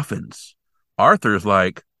their coffins. Arthur's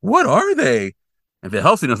like, what are they? And Van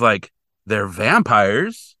Helsing is like, they're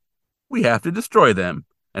vampires. We have to destroy them.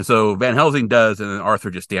 And so Van Helsing does, and then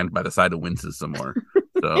Arthur just stands by the side and winces some more.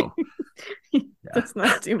 So That's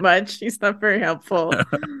not too much. He's not very helpful.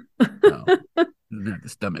 No, the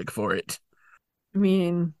stomach for it. I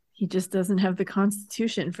mean, he just doesn't have the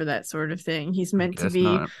constitution for that sort of thing. He's meant to be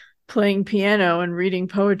not. playing piano and reading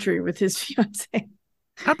poetry with his fiance.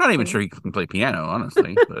 I'm not even sure he can play piano,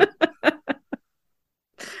 honestly. But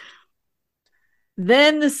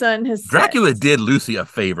then the sun has Dracula set. did Lucy a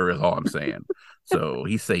favor, is all I'm saying. So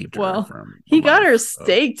he saved her Well, from. He got her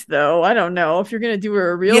staked, though. I don't know if you're going to do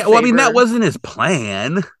her a real favor. Well, I mean, that wasn't his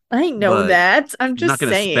plan. I know that. I'm just not going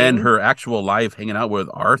to saying. spend her actual life hanging out with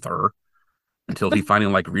Arthur until he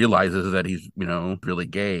finally like realizes that he's, really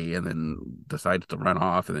gay, and then decides to run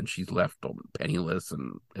off, and then she's left penniless,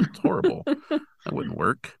 and it's horrible. That wouldn't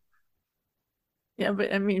work. Yeah,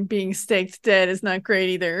 but I mean, being staked dead is not great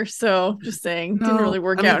either. So just saying, didn't really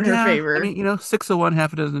work out in her favor. I mean, 6 of one,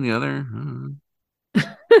 half a dozen of the other.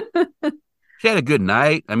 She had a good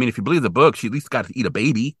night. I mean, if you believe the book, she at least got to eat a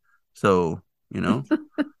baby. So,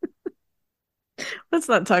 Let's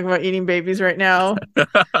not talk about eating babies right now.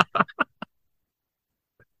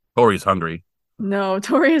 Tori's hungry. No,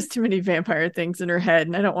 Tori has too many vampire things in her head,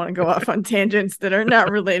 and I don't want to go off on tangents that are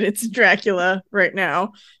not related to Dracula right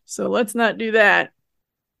now. So let's not do that.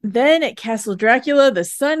 Then at Castle Dracula, the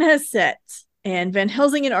sun has set, and Van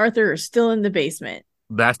Helsing and Arthur are still in the basement.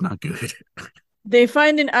 That's not good. They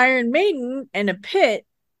find an Iron Maiden and a pit.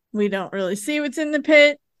 We don't really see what's in the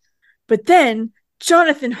pit. But then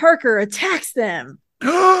Jonathan Harker attacks them.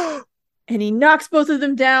 And he knocks both of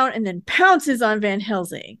them down and then pounces on Van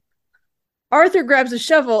Helsing. Arthur grabs a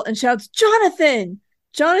shovel and shouts, Jonathan!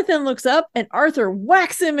 Jonathan looks up and Arthur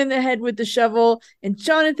whacks him in the head with the shovel, and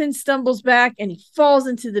Jonathan stumbles back and he falls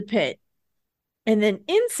into the pit. And then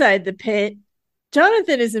inside the pit,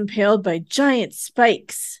 Jonathan is impaled by giant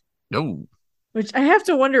spikes. No. Which I have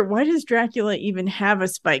to wonder, why does Dracula even have a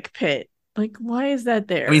spike pit? Like, why is that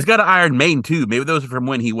there? I mean, he's got an Iron Maiden, too. Maybe those are from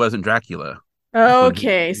when he wasn't Dracula.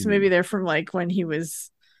 Okay, so maybe they're from, like, when he was...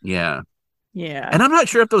 Yeah. Yeah. And I'm not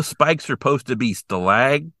sure if those spikes are supposed to be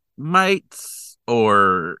stalagmites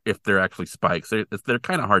or if they're actually spikes. They're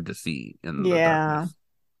kind of hard to see in the darkness.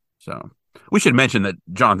 So we should mention that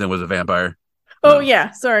Jonathan was a vampire. Oh,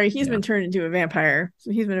 yeah. Sorry. He's been turned into a vampire.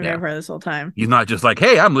 So he's been a vampire this whole time. He's not just like,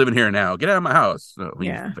 hey, I'm living here now. Get out of my house. No, he's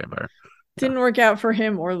a vampire. Didn't work out for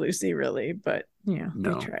him or Lucy, really. But,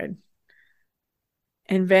 they tried.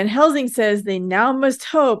 And Van Helsing says they now must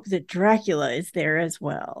hope that Dracula is there as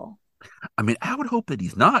well. I mean, I would hope that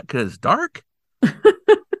he's not, because it's dark.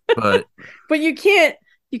 But you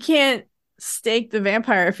can't stake the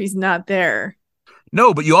vampire if he's not there.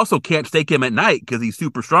 No, but you also can't stake him at night because he's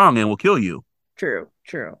super strong and will kill you. True.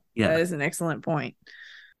 Yeah. That is an excellent point.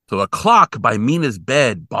 So a clock by Mina's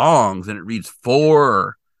bed bongs and it reads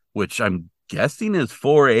 4, which I'm guessing is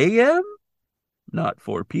 4 a.m.? Not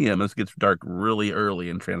 4 p.m. This gets dark really early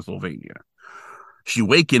in Transylvania. She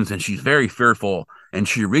wakens and she's very fearful, and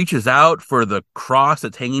she reaches out for the cross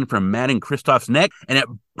that's hanging from Madame Kristoff's neck, and it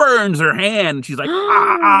burns her hand. And she's like,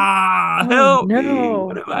 help me.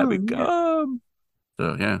 What have I become?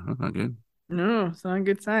 So, yeah, that's not good. No, it's not a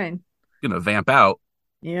good sign. Gonna vamp out.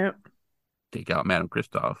 Yep. Take out Madame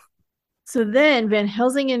Kristoff. So then Van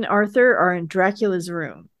Helsing and Arthur are in Dracula's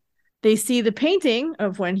room. They see the painting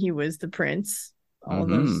of when he was the prince all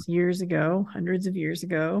those years ago, hundreds of years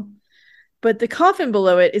ago. But the coffin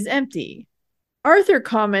below it is empty. Arthur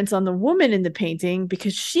comments on the woman in the painting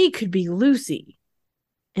because she could be Lucy.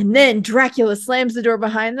 And then Dracula slams the door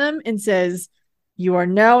behind them and says, "You are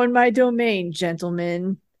now in my domain,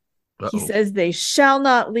 gentlemen." He says they shall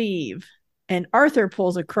not leave. And Arthur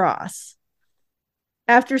pulls a cross.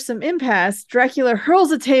 After some impasse, Dracula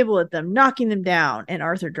hurls a table at them, knocking them down, and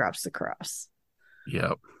Arthur drops the cross.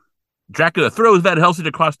 Yep. Dracula throws Van Helsing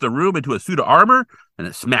across the room into a suit of armor, and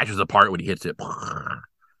it smashes apart when he hits it. And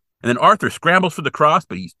then Arthur scrambles for the cross,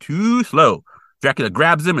 but he's too slow. Dracula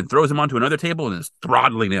grabs him and throws him onto another table and is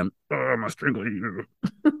throttling him. I'm gonna strangle you.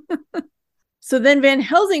 So then Van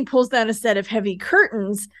Helsing pulls down a set of heavy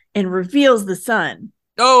curtains and reveals the sun.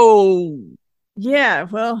 Oh! Yeah,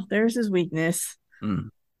 well, there's his weakness.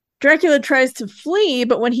 Dracula tries to flee,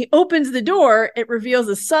 but when he opens the door, it reveals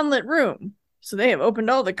a sunlit room. So they have opened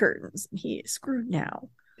all the curtains. He is screwed now.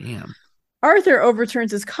 Damn. Arthur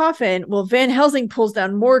overturns his coffin while Van Helsing pulls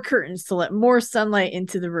down more curtains to let more sunlight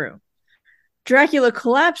into the room. Dracula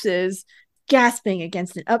collapses, gasping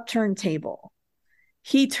against an upturned table.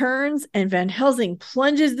 He turns, and Van Helsing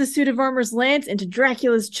plunges the suit of armor's lance into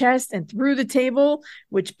Dracula's chest and through the table,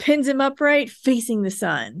 which pins him upright, facing the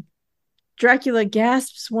sun. Dracula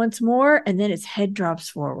gasps once more, and then his head drops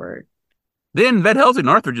forward. Then Van Helsing and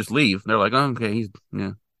Arthur just leave. They're like, oh, okay, He's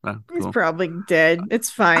cool. probably dead. It's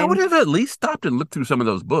fine. I would have at least stopped and looked through some of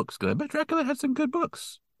those books, because I bet Dracula had some good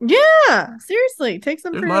books. Yeah, seriously, take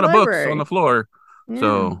some There's for a your lot of library. books on the floor. Yeah.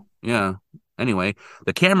 So, yeah. Anyway,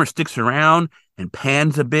 the camera sticks around and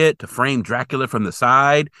pans a bit to frame Dracula from the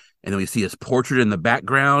side, and then we see his portrait in the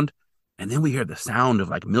background, and then we hear the sound of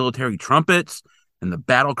like military trumpets, and the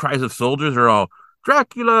battle cries of soldiers are all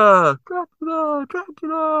Dracula, Dracula,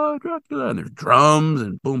 Dracula, Dracula, and there's drums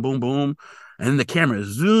and boom, boom, boom, and then the camera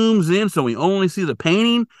zooms in so we only see the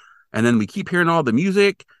painting, and then we keep hearing all the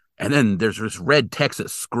music, and then there's this red text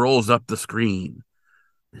that scrolls up the screen.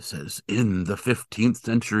 It says, in the 15th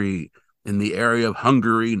century, in the area of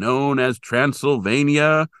Hungary known as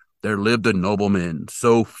Transylvania, there lived a nobleman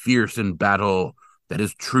so fierce in battle that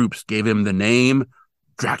his troops gave him the name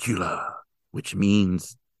Dracula, which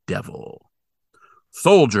means devil.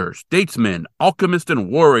 Soldier, statesman, alchemist,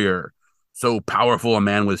 and warrior. So powerful a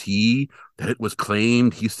man was he that it was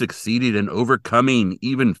claimed he succeeded in overcoming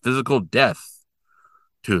even physical death.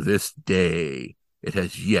 To this day, it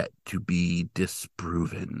has yet to be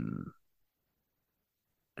disproven.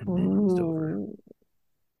 And then it's over.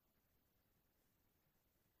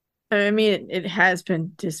 I mean, it has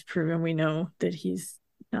been disproven. We know that he's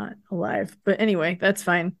not alive. But anyway, that's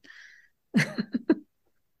fine.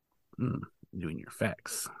 Doing your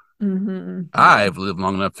facts. Mm-hmm. I've lived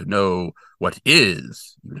long enough to know what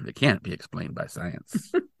is, even if it can't be explained by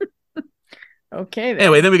science. Okay, then.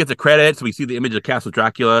 Anyway, then we get the credits. We see the image of Castle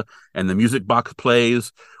Dracula, and the music box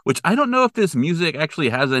plays, which I don't know if this music actually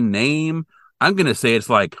has a name. I'm going to say it's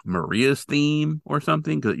like Maria's theme or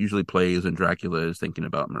something, because it usually plays when Dracula is thinking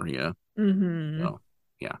about Maria. Mm-hmm. So,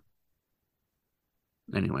 yeah.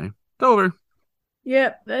 Anyway, it's over.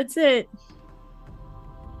 Yep, that's it.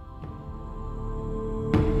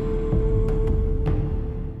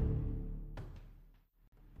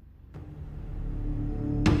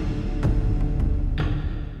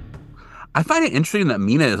 I find it interesting that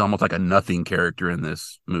Mina is almost like a nothing character in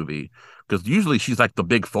this movie, because usually she's like the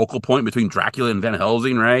big focal point between Dracula and Van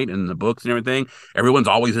Helsing, right? In the books and everything. Everyone's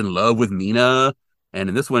always in love with Mina. And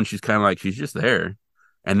in this one, she's kind of like, she's just there.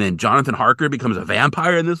 And then Jonathan Harker becomes a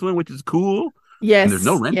vampire in this one, which is cool. Yes. And there's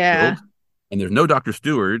no Renfield. And there's no Dr.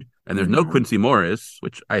 Stewart. And there's no Quincy Morris,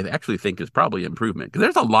 which I actually think is probably improvement. Because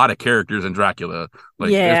there's a lot of characters in Dracula.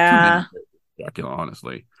 Like, there's too many Dracula,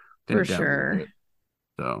 honestly. For sure.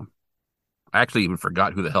 So I actually even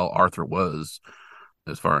forgot who the hell Arthur was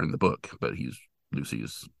as far in the book, but he's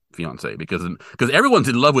Lucy's fiance, because everyone's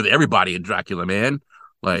in love with everybody in Dracula, man.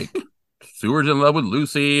 Like Seward's in love with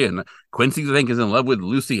Lucy, and Quincy, I think, is in love with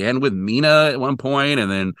Lucy and with Mina at one point,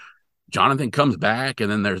 and then Jonathan comes back,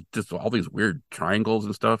 and then there's just all these weird triangles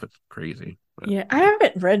and stuff. It's crazy. But, yeah, I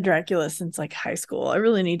haven't read Dracula since like high school. I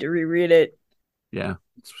really need to reread it. Yeah.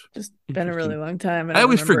 It's just been a really long time. I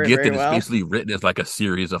always forget that it's basically written as like a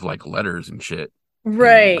series of like letters and shit.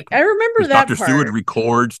 Right. And, like, I remember that Dr. part. Stewart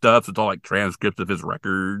records stuff. So it's all like transcripts of his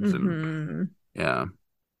records. And yeah.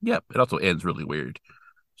 Yep. It also ends really weird.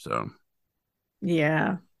 So.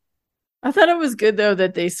 Yeah. I thought it was good though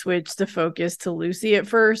that they switched the focus to Lucy at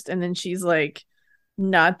first, and then she's like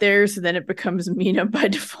not there, so then it becomes Mina by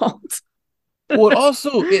default. Well,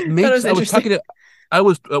 it makes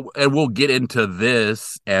and we'll get into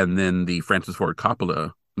this and then the Francis Ford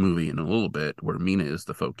Coppola movie in a little bit where Mina is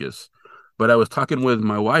the focus. But I was talking with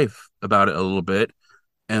my wife about it a little bit,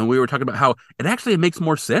 and we were talking about how it actually makes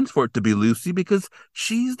more sense for it to be Lucy, because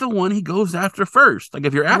she's the one he goes after first. Like,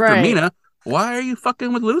 if you're after Mina, why are you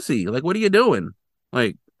fucking with Lucy? Like, what are you doing?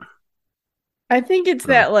 Like, I think it's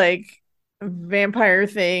that like vampire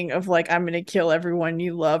thing of like, I'm gonna kill everyone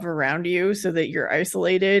you love around you so that you're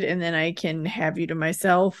isolated, and then I can have you to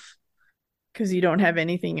myself because you don't have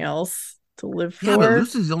anything else to live for. Yeah, but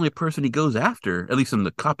Lucy's the only person he goes after, at least in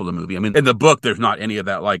the Coppola movie. I mean, in the book, there's not any of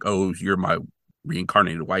that like, oh, you're my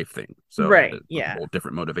reincarnated wife thing. So it's a whole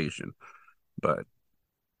different motivation. But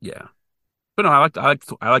yeah. But no,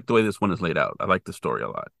 I like the way this one is laid out. I like the story a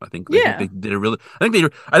lot. I think they did a really I think they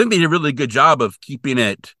did a really good job of keeping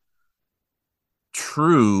it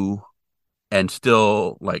true and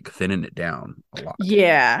still like thinning it down a lot.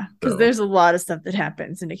 Yeah, because So there's a lot of stuff that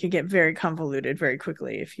happens and it could get very convoluted very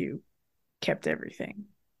quickly if you kept everything.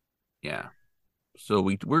 yeah. So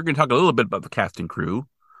we're going to talk a little bit about the cast and crew.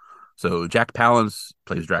 So Jack Palance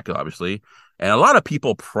plays Dracula, obviously, and a lot of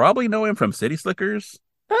people probably know him from City Slickers,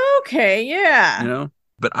 Okay, yeah. you know.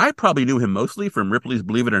 But I probably knew him mostly from Ripley's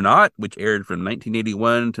Believe It or Not, which aired from 1981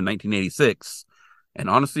 to 1986. And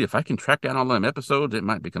honestly, if I can track down all them episodes, it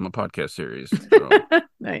might become a podcast series. So,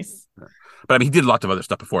 Nice. but I mean, he did lots of other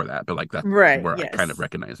stuff before that, but like that's Right, where I kind of yes.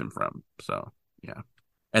 recognize him from. So, yeah.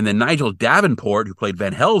 And then Nigel Davenport, who played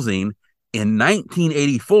Van Helsing, in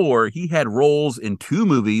 1984, he had roles in two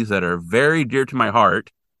movies that are very dear to my heart,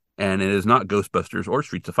 and it is not Ghostbusters or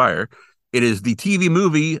Streets of Fire. It is the TV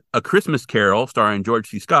movie A Christmas Carol, starring George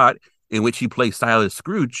C. Scott, in which he plays Silas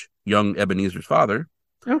Scrooge, young Ebenezer's father,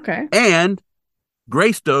 Okay. and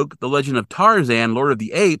Greystoke, The Legend of Tarzan, Lord of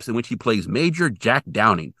the Apes, in which he plays Major Jack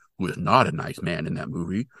Downing, who is not a nice man in that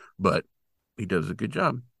movie, but he does a good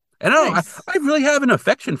job. And I don't know, Nice. I really have an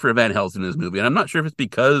affection for Van Helsing in this movie, and I'm not sure if it's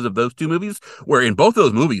because of those two movies, where in both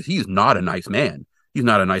those movies, he's not a nice man. He's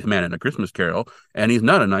not a nice man in A Christmas Carol, and he's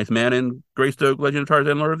not a nice man in Greystoke, Legend of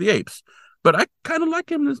Tarzan, Lord of the Apes. But I kind of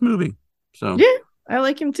like him in this movie. So Yeah, I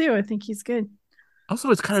like him too. I think he's good.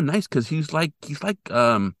 also, it's kind of nice because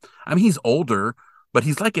I mean, he's older, but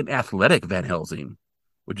he's like an athletic Van Helsing,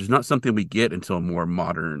 which is not something we get until more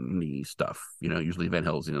modern stuff. Usually Van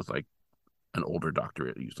Helsing is like an older doctor,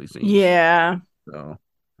 it usually seems. Yeah. So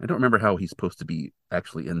I don't remember how he's supposed to be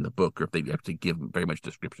actually in the book, or if they actually give very much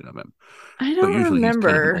description of him. I But don't usually he's kind of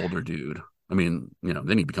an remember. older dude. I mean,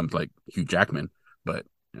 then he becomes like Hugh Jackman, but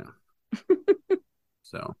yeah.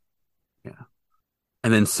 So yeah.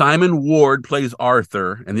 And then Simon Ward plays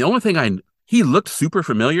Arthur. And the only thing he looked super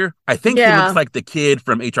familiar. I think he looks Yeah. like the kid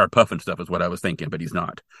from HR Puff and stuff is what I was thinking, but he's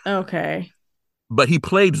not. Okay. But he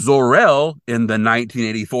played Zor-El in the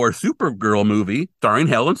 1984 Supergirl movie starring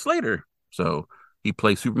Helen Slater. So he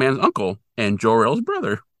plays Superman's uncle and Jor-El's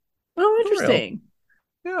brother. Oh, Zor-El. interesting.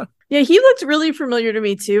 Yeah. Yeah, he looked really familiar to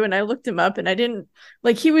me too. And I looked him up and I didn't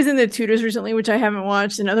like he was in the Tudors recently, which I haven't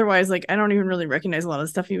watched. And otherwise, like I don't even really recognize a lot of the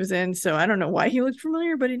stuff he was in. So I don't know why he looked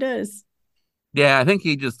familiar, but he does. Yeah, I think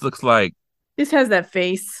he just looks like Just has that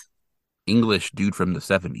face. English dude from the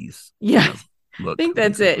 70s Yeah. kind I of look, think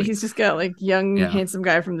that's it. basically. He's just got like young, Yeah. handsome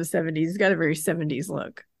guy from the 70s. He's got a very 70s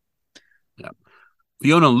look. Yeah.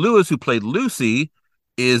 Fiona Lewis, who played Lucy,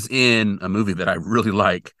 is in a movie that I really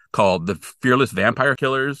like called The Fearless Vampire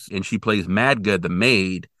Killers, and she plays Madga, the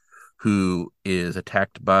maid, who is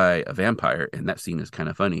attacked by a vampire. And that scene is kind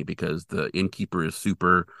of funny because the innkeeper is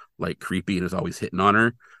super like creepy and is always hitting on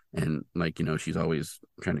her. And like, she's always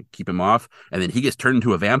trying to keep him off. And then he gets turned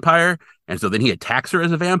into a vampire. And so then he attacks her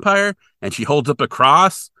as a vampire and she holds up a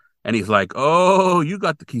cross and he's like, oh,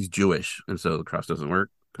 he's Jewish. And so the cross doesn't work.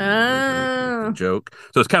 The Oh, joke.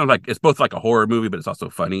 So it's kind of like, it's both like a horror movie, but it's also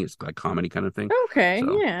funny. It's like comedy kind of thing. okay.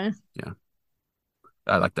 So Yeah. yeah,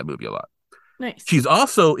 I like that movie a lot. Nice. She's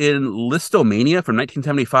also in Listomania from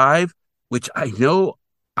 1975, which I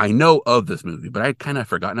know of this movie, but I'd kind of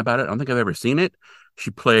forgotten about it. I don't think I've ever seen it.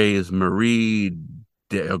 She plays Marie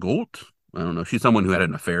Degout. I don't know. She's someone who had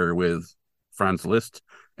an affair with Franz Liszt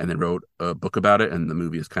and then wrote a book about it, and the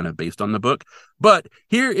movie is kind of based on the book. But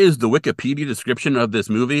here is the Wikipedia description of this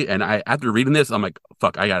movie, and after reading this, I'm like,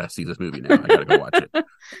 fuck, I gotta see this movie now. I gotta go watch it.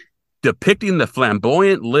 Depicting the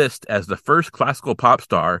flamboyant Liszt as the first classical pop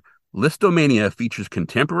star, Listomania features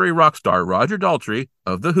contemporary rock star Roger Daltrey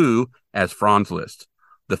of The Who as Franz Liszt.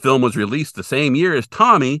 The film was released the same year as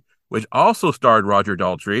Tommy, which also starred Roger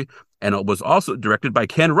Daltrey, and it was also directed by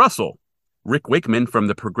Ken Russell. Rick Wakeman from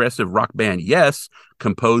the progressive rock band Yes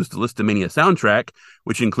composed the Listomania soundtrack,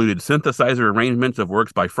 which included synthesizer arrangements of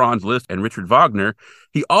works by Franz Liszt and Richard Wagner.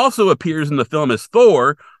 He also appears in the film as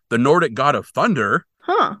Thor, the Nordic god of thunder.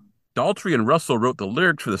 Huh. Daltrey and Russell wrote the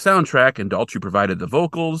lyrics for the soundtrack, and Daltrey provided the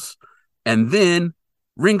vocals. And then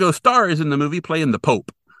Ringo Starr is in the movie playing the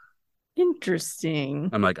Pope. Interesting.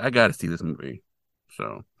 I'm like, I got to see this movie.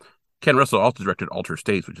 So Ken Russell also directed Alter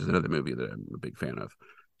States, which is another movie that I'm a big fan of.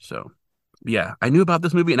 So yeah, I knew about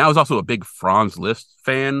this movie, and I was also a big Franz Liszt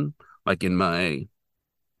fan. Like in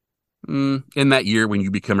that year when you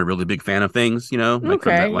become a really big fan of things, like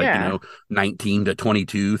from that Okay. Yeah. 19 to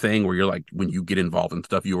 22 thing where you're like, when you get involved in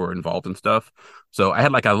stuff, you are involved in stuff. So I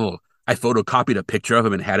had like I photocopied a picture of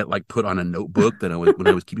him and had it like put on a notebook that when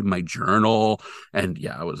I was keeping my journal. And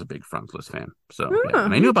yeah, I was a big Franz Liszt fan. So yeah, Oh,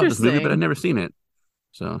 and I knew about this movie, but I'd interesting. never seen it.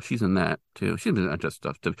 So she's in that too. She's in that just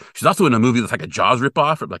stuff too. She's also in a movie that's like a Jaws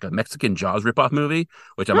ripoff, or like a Mexican Jaws ripoff movie,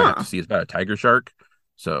 which I might have to Huh. see. It's about a tiger shark.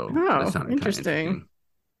 So that Oh, sounded kind of interesting. interesting.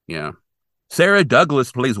 Yeah. Sarah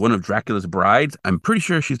Douglas plays one of Dracula's brides. I'm pretty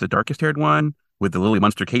sure she's the darkest haired one with the Lily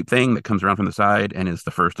Munster cape thing that comes around from the side and is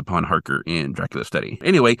the first upon Harker in Dracula's study.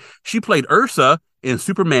 Anyway, she played Ursa in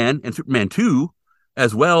Superman and Superman 2,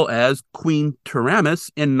 as well as Queen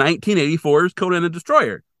Taramis in 1984's Conan the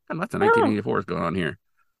Destroyer. And lots of Oh, 1984s going on here.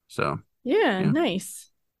 So, yeah, yeah. nice.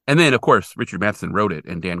 And then, of course, Richard Matheson wrote it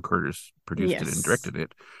and Dan Curtis produced it and Yes. directed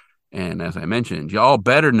it. And as I mentioned, y'all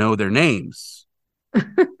better know their names.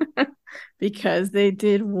 Because they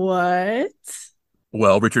did what?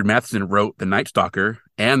 Well, Richard Matheson wrote The Night Stalker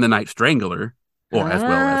and The Night Strangler, or as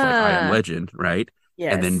well as like I Am Ah, Legend, right?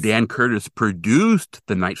 And then yes. Dan Curtis produced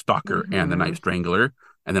The Night Stalker and The Hmm. Night Strangler,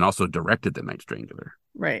 and then also directed The Night Strangler.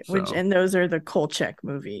 Right. Which, So and those are the Kolchak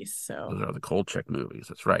movies. So, those are the Kolchak movies.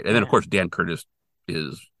 That's right. And then, of yeah. course, Dan Curtis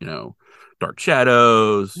is, Dark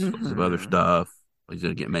Shadows, lots of other Hmm. stuff. He's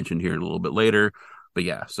going to get mentioned here a little bit later. But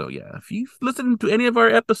yeah, so yeah, if you've listened to any of our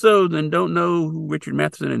episodes and don't know who Richard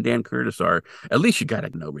Matheson and Dan Curtis are, at least you got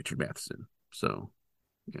to know Richard Matheson. So,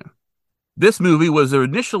 yeah. This movie was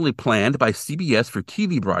initially planned by CBS for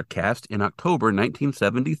TV broadcast in October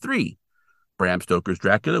 1973. Bram Stoker's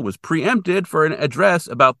Dracula was preempted for an address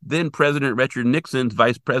about then President Richard Nixon's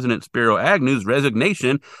Vice President Spiro Agnew's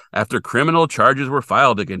resignation after criminal charges were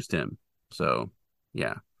filed against him. So,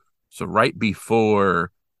 yeah. So, right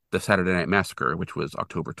before the Saturday Night Massacre, which was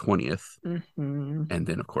October 20th, Hmm. and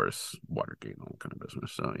then, of course, Watergate and all kind of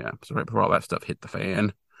business. So, yeah. So, right before all that stuff hit the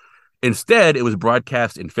fan. Instead, it was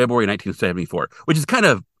broadcast in February 1974, which is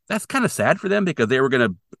that's kind of sad for them because they were gonna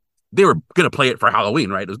play it for Halloween,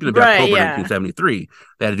 right? It was gonna be Right. October Yeah. 1973.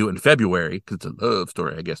 They had to do it in February because it's a love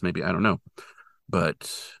story, I guess. Maybe I don't know,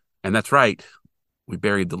 but and that's right. We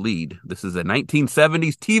buried the lead. This is a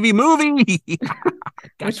 1970s TV movie.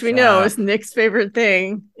 Which we know Gotcha. is Nick's favorite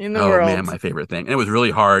thing in the Oh man, world. my favorite thing. And it was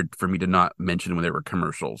really hard for me to not mention when there were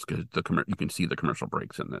commercials because you can see the commercial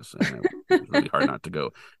breaks in this, and it was really hard not to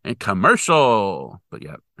go and commercial. But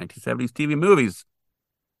yeah, 1970s TV movies,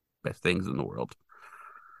 best things in the world.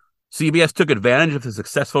 CBS took advantage of the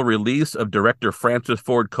successful release of director Francis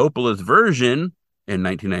Ford Coppola's version in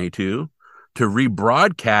 1992 to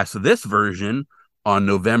rebroadcast this version on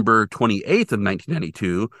November 28th of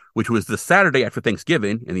 1992, which was the Saturday after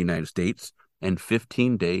Thanksgiving in the United States and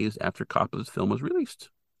 15 days after Coppola's film was released.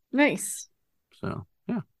 Nice. So,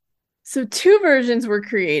 yeah. So, two versions were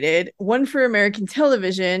created, one for American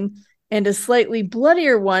television and a slightly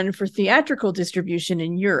bloodier one for theatrical distribution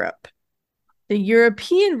in Europe. The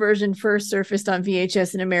European version first surfaced on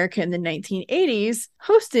VHS in America in the 1980s,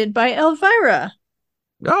 hosted by Elvira.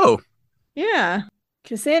 Oh, Yeah,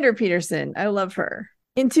 Cassandra Peterson. I love her.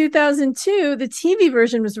 In 2002, the TV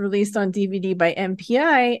version was released on DVD by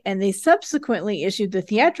MPI, and they subsequently issued the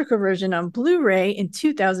theatrical version on Blu ray in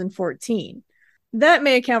 2014. That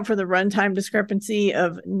may account for the runtime discrepancy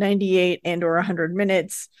of 98 and or 100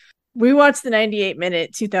 minutes. We watched the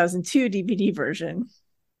 98-minute 2002 DVD version.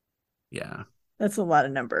 yeah. That's a lot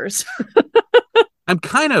of numbers. I'm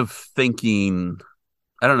kind of thinking,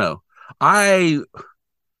 I don't know.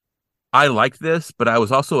 I liked this, but I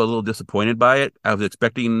was also a little disappointed by it. I was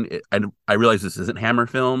expecting it, and I realize this isn't Hammer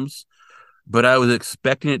Films, but I was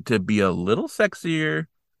expecting it to be a little sexier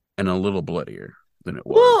and a little bloodier than it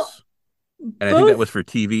Well, was. And I think that both, was for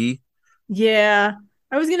TV. yeah.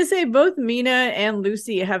 I was gonna say both Mina and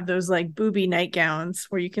Lucy have those like booby nightgowns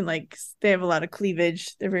where you can like they have a lot of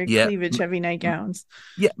cleavage. They're very Yeah. cleavage heavy nightgowns.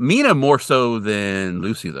 Yeah, Mina more so than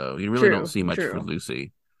Lucy though. You really don't True, see much for true.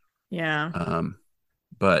 Lucy. Yeah. Um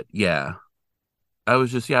but yeah, I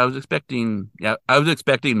was expecting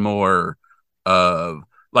more of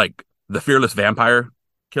like the fearless vampire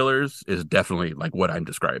killers is definitely like what I'm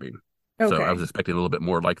describing. So I was Okay. expecting a little bit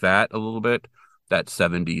more like that, a little bit that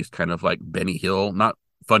 70s kind of like Benny Hill, not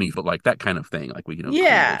funny, but like that kind of thing, like criminals and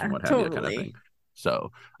Yeah, what have you, that kind of thing. totally.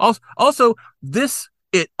 So also this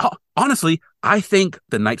it honestly, I think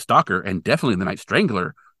the Night Stalker and definitely the Night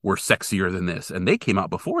Strangler were sexier than this, and they came out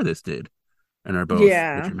before this did and are both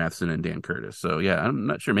Yeah. Richard Matheson and Dan Curtis. So yeah, I'm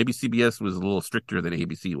not sure. Maybe CBS was a little stricter than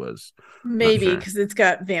ABC was. Not Maybe sure. because it's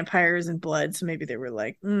got vampires and blood, so maybe they were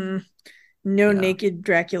like, no Yeah. naked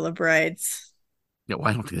Dracula brides. Yeah, well,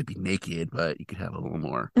 I don't think they'd be naked, but you could have a little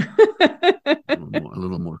more, could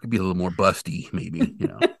be a little more busty, maybe.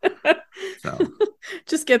 So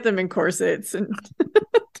Just get them in corsets and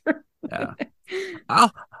yeah,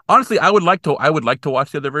 I'll honestly, I would like to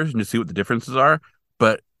watch the other version to see what the differences are,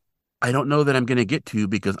 but I don't know that I'm going to get to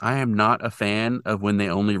because I am not a fan of when they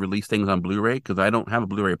only release things on Blu-ray because I don't have a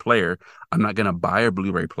Blu-ray player. I'm not going to buy a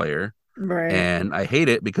Blu-ray player, right. and I hate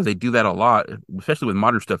it because they do that a lot, especially with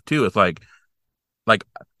modern stuff too. It's like like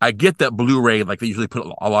I get that Blu-ray, like they usually put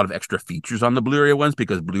a lot of extra features on the Blu-ray ones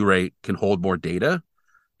because Blu-ray can hold more data.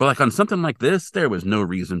 But like on something like this, there was no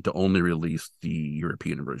reason to only release the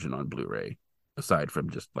European version on Blu-ray, aside from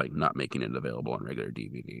just like not making it available on regular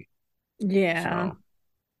DVD. Yeah. So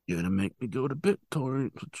you're gonna make me go to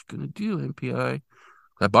BitTorrent. What you gonna do, MPI?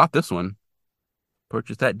 I bought this one,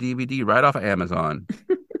 purchased that DVD right off of Amazon.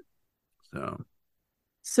 So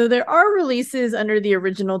So there are releases under the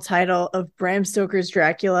original title of Bram Stoker's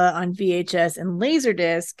Dracula on VHS and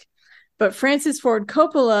Laserdisc, but Francis Ford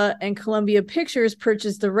Coppola and Columbia Pictures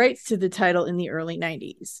purchased the rights to the title in the early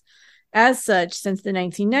 90s. As such, since the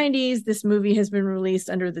 1990s, this movie has been released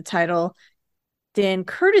under the title Dan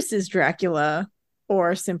Curtis's Dracula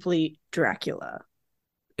or simply Dracula.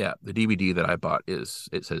 yeah, the DVD that I bought it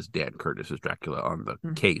says Dan Curtis's Dracula on the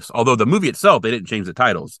Mm. case. Although the movie itself, they didn't change the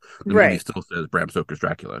titles. The movie Right. still says Bram Stoker's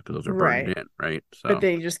Dracula because those are burned Right. in, right? But So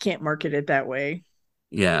they just can't market it that way.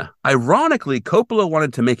 yeah. Ironically, Coppola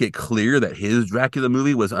wanted to make it clear that his Dracula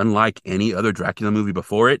movie was unlike any other Dracula movie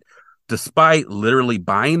before it, despite literally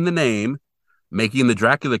buying the name, making the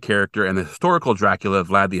Dracula character and the historical Dracula,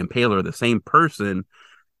 Vlad the Impaler, the same person,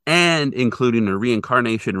 and including a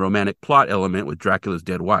reincarnation romantic plot element with Dracula's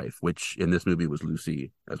dead wife, which in this movie was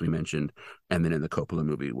Lucy, as we mentioned, and then in the Coppola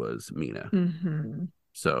movie was Mina. Mm-hmm.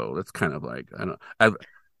 So that's kind of like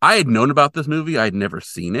I had known about this movie, I had never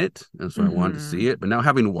seen it, and so I wanted to Mm-hmm. see it. But now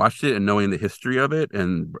having watched it and knowing the history of it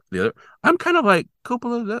and the other, I'm kind of like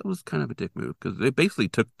Coppola. That was kind of a dick move because they basically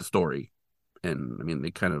took the story, and I mean they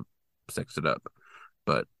kind of sexed it up,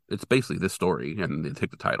 but it's basically this story, and they took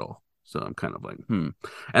the title. So I'm kind of like, And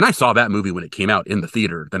I saw that movie when it came out in the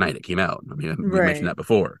theater the night it came out. I mean, we mentioned Right. that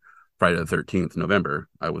before. Friday the 13th, November.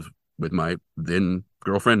 I was with my then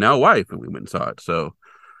girlfriend, now wife, and we went and saw it. So,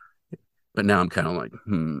 but now I'm kind of like,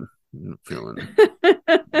 feeling,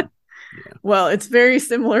 yeah, Well, it's very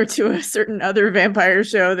similar to a certain other vampire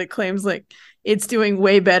show that claims like it's doing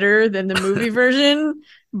way better than the movie version,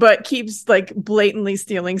 but keeps like blatantly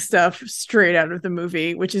stealing stuff straight out of the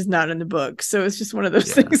movie, which is not in the book. So it's just one of those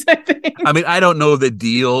yeah. things, I think. I mean, I don't know the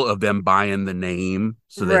deal of them buying the name,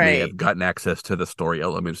 so they may Right. have gotten access to the story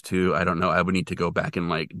elements too. I don't know. I would need to go back and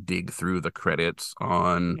like dig through the credits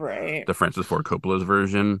on Right. the Francis Ford Coppola's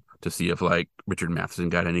version to see if like Richard Matheson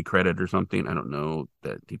got any credit or something. I don't know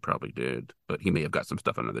that he probably did, but he may have got some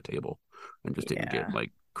stuff under the table and just didn't get Yeah.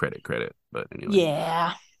 like credit. But anyway.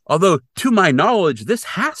 Yeah. Although, to my knowledge, this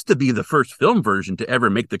has to be the first film version to ever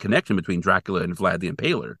make the connection between Dracula and Vlad the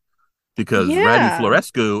Impaler, because Radu Yeah.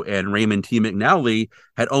 Florescu and Raymond T. McNally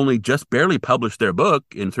had only just barely published their book,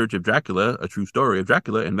 In Search of Dracula, A True Story of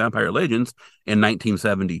Dracula and Vampire Legends, in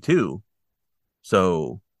 1972.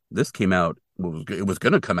 So this came out, it was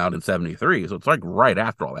going to come out in 73. So it's like right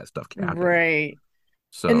after all that stuff happened. Right.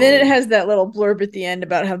 And then it So, has that little blurb at the end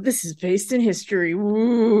about how this is based in history,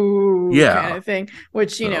 woo, kind yeah. of thing,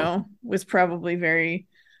 which, So, was probably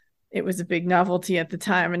it was a big novelty at the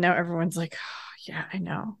time. And now everyone's like, oh, yeah, I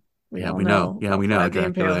know. We yeah, all we know. know Yeah, about we know Vlad the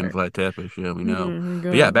Dracula and Impaler. Vlad Tepes. Yeah, we know.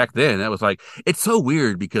 But yeah, Go. back then that was like it's so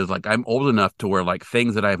weird because like I'm old enough to where like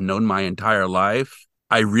things that I've known my entire life,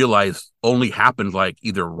 I realize only happened like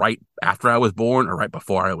either right after I was born or right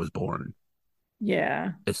before I was born.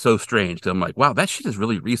 Yeah. It's so strange. I'm like, wow, that shit is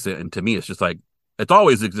really recent, and to me, it's just like it's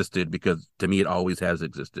always existed because to me, it always has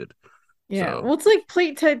existed. Yeah. So, Well, it's like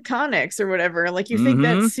plate tectonics or whatever. Like you think hmm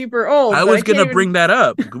that's super old, I but I was can't gonna even. bring that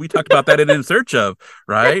up. We talked about that in Search of,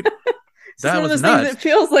 right? It's just That one of was those things nuts. that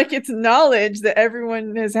feels like it's knowledge that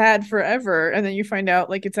everyone has had forever. And then you find out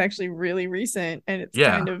like it's actually really recent and it's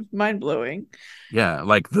kind Yeah. of mind blowing. Yeah,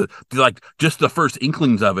 like like just the first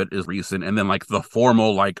inklings of it is recent, and then like the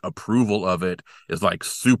formal like approval of it is like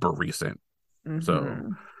super recent. So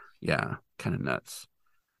Mm-hmm. yeah, kind of nuts.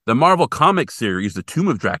 The Marvel comic series, The Tomb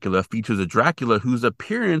of Dracula, features a Dracula whose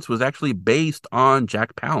appearance was actually based on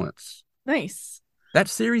Jack Palance. Nice. That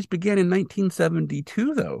series began in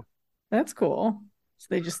 1972, though. That's cool. So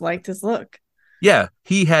they just liked his look. Yeah,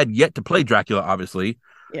 he had yet to play Dracula, obviously,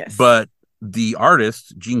 Yes. but the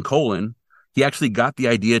artist, Gene Colan, he actually got the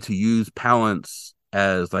idea to use Palance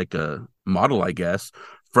as like a model, I guess,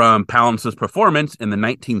 from Palance's performance in the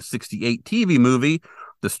 1968 TV movie,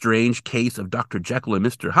 The Strange Case of Dr. Jekyll and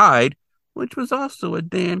Mr. Hyde, which was also a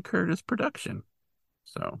Dan Curtis production.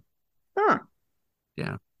 So, Huh.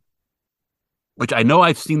 yeah. Which I know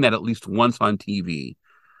I've seen that at least once on TV,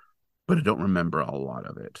 but I don't remember a lot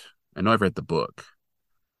of it. I know I've read the book,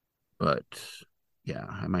 but yeah,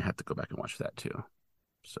 I might have to go back and watch that too.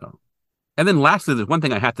 So, and then lastly, there's one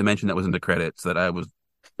thing I have to mention that was in the credits that I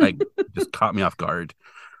just caught me off guard.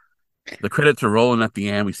 The credits are rolling at the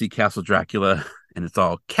end. We see Castle Dracula, and it's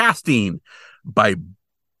all casting. by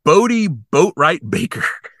Bodie Boatwright Baker.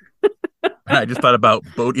 And I just thought about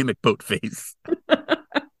Bodie McBoatface.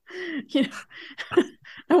 You know,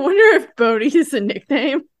 I wonder if Bodie is a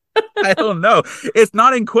nickname. I don't know. It's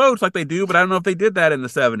not in quotes like they do, but I don't know if they did that in the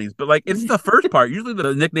 70s. But like it's the first part. Usually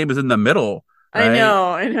the nickname is in the middle, right?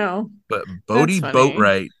 I know. But That's Bodie funny.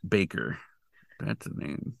 Boatwright Baker. That's the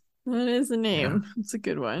name. That is a Yeah. name. It's a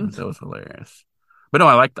good one. That was hilarious. But no,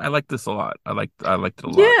 I liked this a lot. I liked it a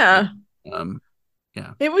lot. Yeah. Um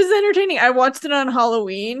yeah. It was entertaining. I watched it on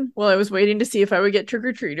Halloween while I was waiting to see if I would get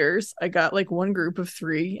trick-or-treaters. I got like one group of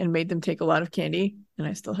 3 and made them take a lot of candy, and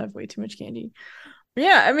I still have way too much candy.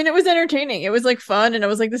 Yeah, I mean, it was entertaining. It was like fun, and I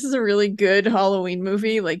was like, this is a really good Halloween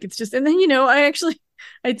movie. Like, it's just, and then,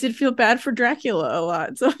 I did feel bad for Dracula a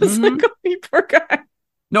lot. So I was like, Mm-hmm. oh, you poor guy.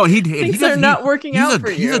 No, he Things are does not working out for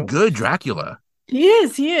he's a you. good Dracula. He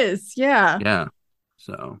is. Yeah. Yeah.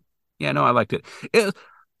 So yeah, no, I liked it.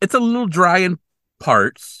 It's a little dry in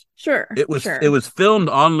parts. Sure. It Sure. was filmed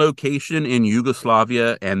on location in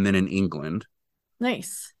Yugoslavia and then in England.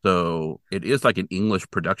 Nice. So it is like an English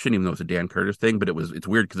production, even though it's a Dan Curtis thing. But it's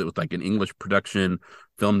weird because it was like an English production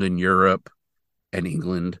filmed in Europe and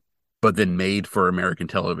England, but then made for American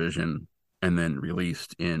television and then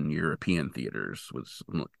released in European theaters with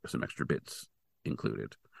some extra bits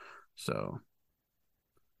included. So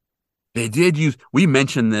we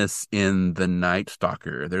mentioned this in The Night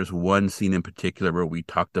Stalker. There's one scene in particular where we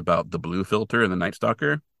talked about the blue filter in The Night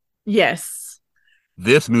Stalker. Yes.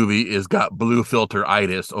 This movie is got blue filter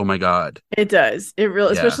itis. Oh my God. It does. It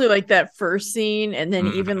really, Yeah. especially like that first scene, and then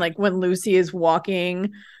even Mm. like when Lucy is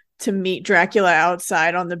walking to meet Dracula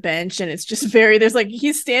outside on the bench, and it's just very, there's like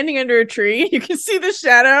he's standing under a tree. You can see the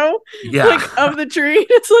shadow Yeah. like of the tree.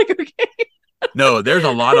 It's like, okay. No, there's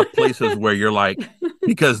a lot of places where you're like,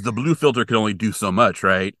 because the blue filter can only do so much,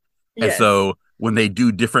 right? And Yes. so when they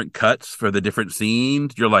do different cuts for the different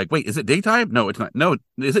scenes, you're like, wait, is it daytime? No, it's not. No,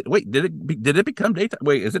 is it? Wait, did it become daytime?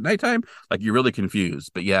 Wait, is it nighttime? Like you're really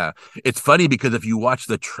confused. But yeah, it's funny because if you watch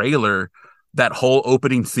the trailer, that whole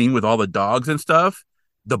opening scene with all the dogs and stuff,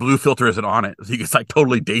 the blue filter isn't on it. So it's like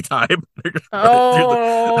totally daytime. They're just running through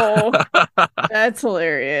Oh, the that's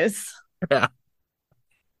hilarious. yeah.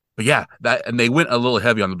 But yeah, that and they went a little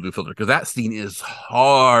heavy on the blue filter because that scene is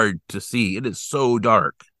hard to see. It is so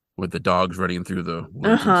dark with the dogs running through the woods and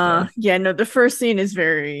Uh-huh. stuff. Yeah, no, the first scene is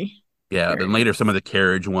very, Yeah, very then later some nice. of the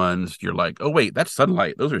carriage ones, you're like, oh wait, that's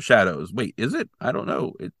sunlight. Those are shadows. Wait, is it? I don't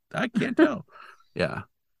know. I can't tell. Yeah,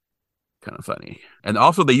 kind of funny. And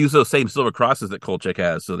also they use those same silver crosses that Kolchak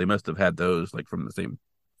has, so they must have had those like from the same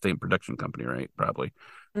production company, right? Probably.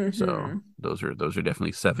 So Mm-hmm. those are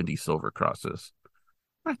definitely 70 silver crosses.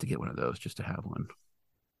 I have to get one of those just to have one.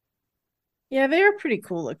 Yeah, they are pretty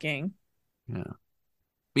cool looking. Yeah.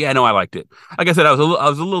 But yeah, no, I liked it. Like I said, I was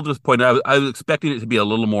a little disappointed. I was expecting it to be a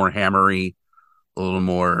little more hammery, a little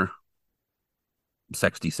more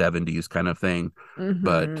 60s, 70s kind of thing.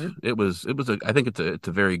 But Mm-hmm. I think it's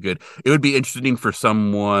a very good. It would be interesting for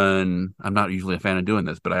someone. I'm not usually a fan of doing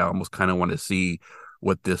this, but I almost kind of want to see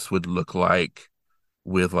what this would look like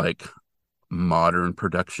with like modern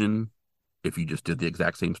production if you just did the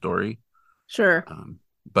exact same story. Sure. Um,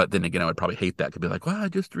 but then again, I would probably hate that. Could be like, well, I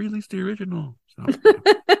just released the original. So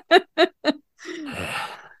yeah,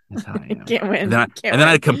 that's how I am. Can't And win. then Can't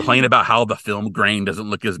I'd complain win. about how the film grain doesn't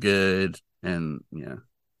look as good. And yeah,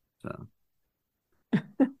 so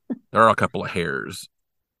there are a couple of hairs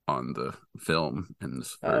on the film in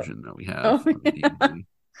this Oh, version that we have oh on the yeah. DVD.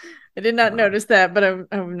 I did not Um, notice that, but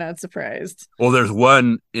I'm not surprised. well, there's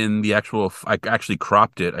one in the actual. I actually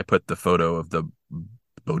cropped it. I put the photo of the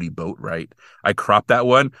Bodie boat right. I cropped that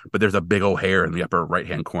one, but there's a big old hair in the upper right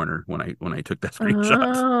hand corner when I took that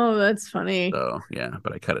screenshot. Oh, that's funny. So yeah,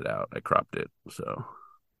 but I cut it out. I cropped it. So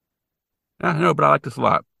yeah, no, but I like this a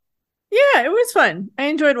lot. Yeah, it was fun. I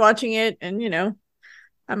enjoyed watching it, and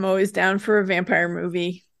I'm always down for a vampire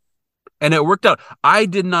movie. And it worked out. I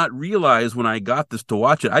did not realize when I got this to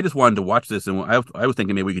watch it. I just wanted to watch this, and I was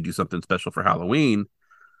thinking maybe we could do something special for Halloween.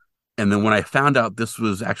 And then when I found out this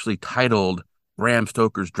was actually titled Bram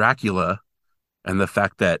Stoker's Dracula, and the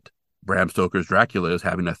fact that Bram Stoker's Dracula is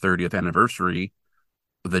having a 30th anniversary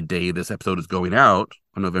the day this episode is going out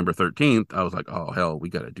on November 13th, I was like, oh hell, we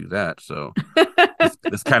got to do that. So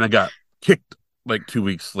this kind of got kicked like 2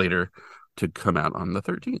 weeks later to come out on the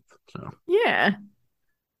 13th. So Yeah.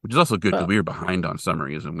 which is also good because Well, we were behind on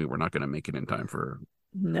summaries and we were not going to make it in time for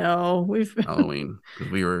no, we've Halloween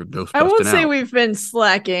because we were ghost I won't busting say out. we've been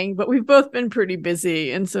slacking, but we've both been pretty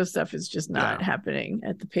busy, and so stuff is just Yeah. not happening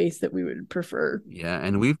at the pace that we would prefer. Yeah.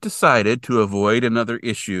 And we've decided to avoid another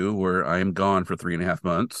issue where I am gone for 3.5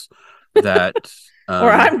 months that Or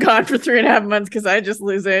I'm gone for 3.5 months because I just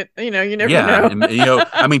lose it. You never know. And,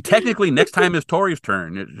 I mean, technically, next time is Tori's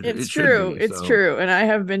turn. It's true. It's true. And I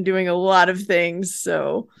have been doing a lot of things,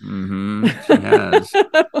 so. She has. So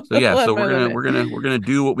yeah, so we're gonna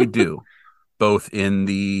do what we do, both in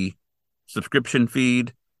the subscription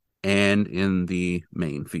feed and in the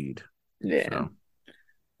main feed. Yeah. So.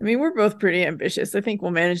 I mean, we're both pretty ambitious. I think we'll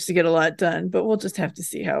manage to get a lot done, but we'll just have to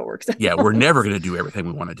see how it works out. Yeah, we're never going to do everything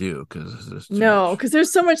we want to do because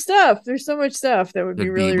there's so much stuff. There's so much stuff that would be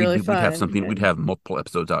really, really fun. We'd have something. We'd have multiple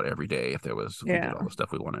episodes out every day if there was we did all the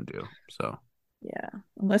stuff we want to do. So yeah,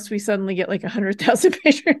 unless we suddenly get like 100,000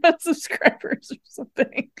 Patreon subscribers or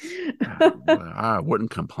something. I wouldn't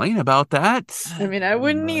complain about that. I mean, I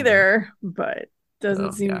wouldn't either, but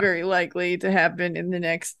doesn't seem very likely to happen in the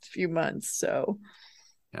next few months. So.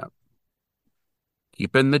 Yeah.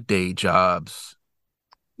 Keeping the day jobs.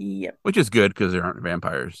 Yep. Which is good because there aren't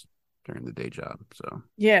vampires during the day job. So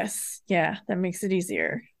yes. Yeah, that makes it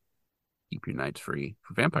easier. Keep your nights free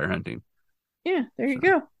for vampire hunting. Yeah, there you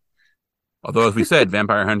go. Although, as we said,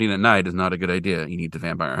 vampire hunting at night is not a good idea. You need to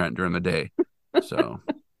vampire hunt during the day. So,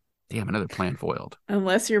 damn, another plan foiled.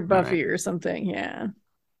 Unless you're Buffy or something, yeah.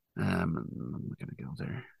 I'm going to go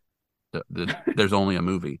there. There's only a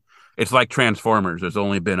movie. It's like Transformers. There's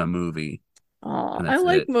only been a movie. I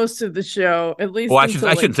like most of the show, at least. Well, I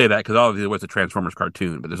shouldn't say that because obviously there was a Transformers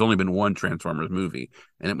cartoon, but there's only been one Transformers movie,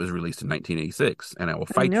 and it was released in 1986. And I will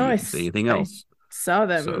fight you if you say anything else. I saw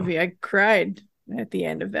that movie. I cried at the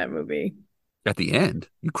end of that movie. At the end,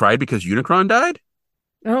 you cried because Unicron died?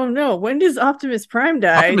 Oh no! When does Optimus Prime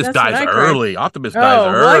die? Optimus dies early. Optimus dies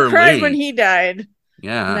early. Well, I cried when he died.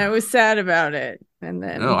 Yeah, and I was sad about it. And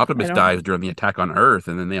then Optimus dies during the attack on Earth,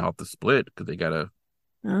 and then they all have to split because they gotta.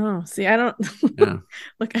 Oh, see, I don't. Yeah.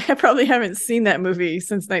 Look, I probably haven't seen that movie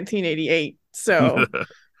since 1988, so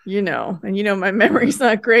and my memory's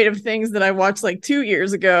not great of things that I watched like 2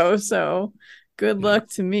 years ago. So, good luck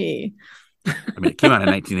to me. I mean, it came out in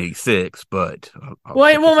 1986, but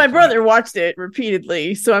my brother watched it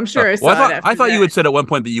repeatedly, so I'm sure I saw it. I thought you had said at one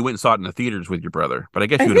point that you went and saw it in the theaters with your brother, but I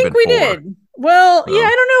guess you would have been. I think we did. Well, yeah,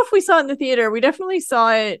 I don't know if we saw it in the theater. We definitely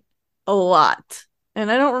saw it a lot,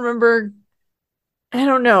 and I don't remember. I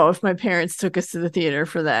don't know if my parents took us to the theater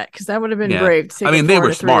for that because that would have been brave. To take they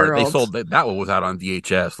were smart. They sold that one was out on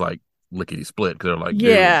VHS like lickety split because they're like,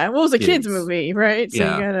 well, it was a kids movie, right?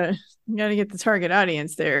 So you gotta get the target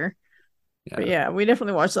audience there. Yeah. But yeah, we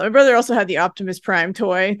definitely watched that. My brother also had the Optimus Prime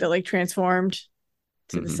toy that like transformed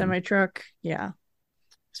to the semi truck. Yeah, I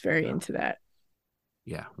was very into that.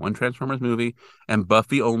 Yeah, one Transformers movie, and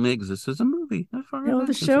Buffy only exists as a movie.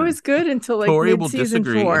 The show is good until like Tori will mid-season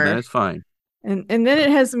disagree, 4. and that is fine. And then it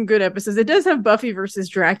has some good episodes. It does have Buffy versus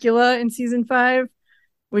Dracula in season 5,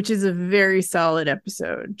 which is a very solid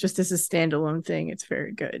episode. Just as a standalone thing, it's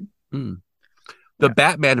very good. The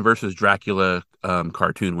Batman versus Dracula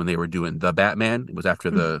cartoon, when they were doing The Batman, it was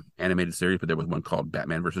after the animated series, but there was one called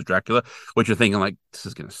Batman versus Dracula, which you're thinking like, this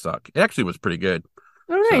is going to suck. It actually was pretty good.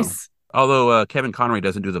 Oh, nice. Although Kevin Conroy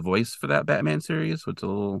doesn't do the voice for that Batman series, so it's a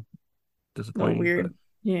little disappointing. Weird. But,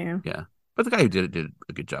 yeah. But the guy who did it did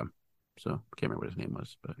a good job. So I can't remember what his name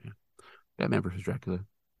was, but yeah. Batman versus Dracula.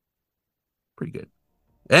 Pretty good.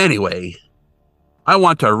 Anyway, I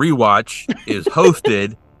Want to Rewatch is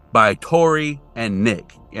hosted by Tori and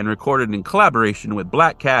Nick and recorded in collaboration with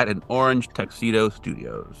Black Cat and Orange Tuxedo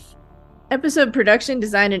Studios. Episode production,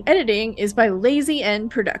 design, and editing is by Lazy N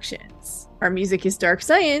Productions. Our music is Dark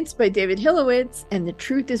Science by David Hillowitz, and The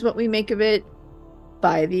Truth Is What We Make of It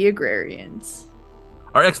by The Agrarians.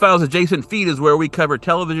 Our X-Files adjacent feed is where we cover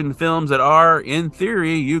television films that are, in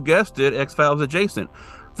theory, you guessed it, X-Files adjacent.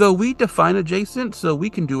 Though we define adjacent so we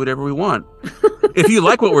can do whatever we want. If you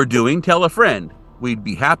like what we're doing, tell a friend. We'd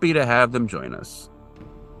be happy to have them join us.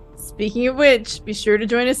 Speaking of which, be sure to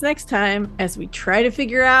join us next time as we try to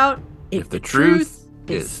figure out if the truth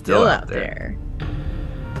is still out there.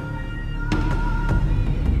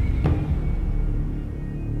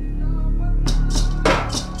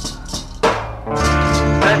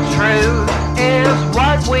 The truth is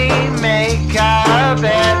what we make of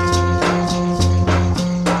it.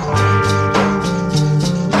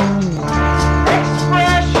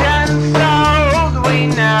 Expression sold, we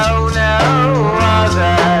know no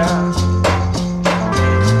other.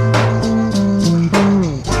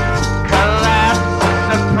 Collapse,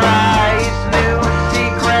 surprise, new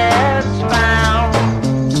secrets found.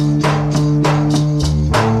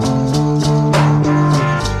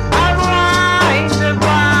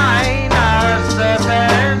 Blind, our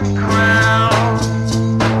serpent crown.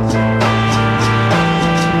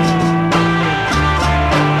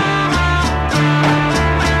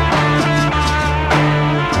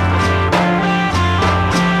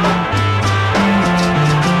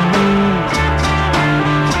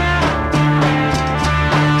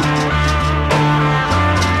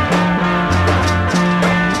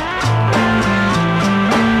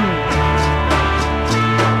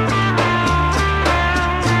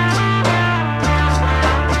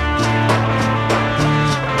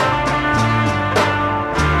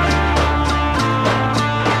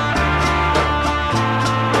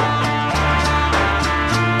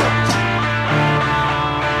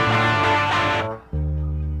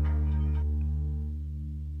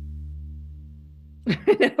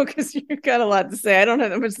 I know, because you've got a lot to say. I don't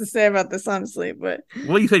have that much to say about this, honestly, but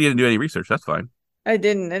Well, you said you didn't do any research. That's fine. I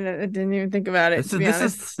didn't, and I didn't even think about it, to be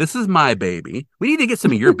honest. This is my baby. We need to get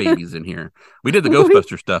some of your babies in here. We did the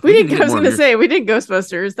Ghostbuster stuff. We did. I was going to say we did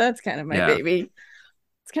Ghostbusters. That's kind of my baby.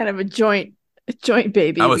 It's kind of a joint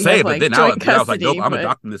baby. I would say, but then I was like, nope, I'm but...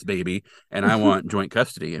 adopting this baby, and I want joint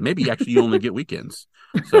custody, and maybe actually you only get weekends.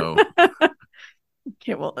 So,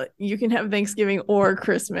 okay, well, you can have Thanksgiving or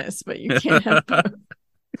Christmas, but you can't have both.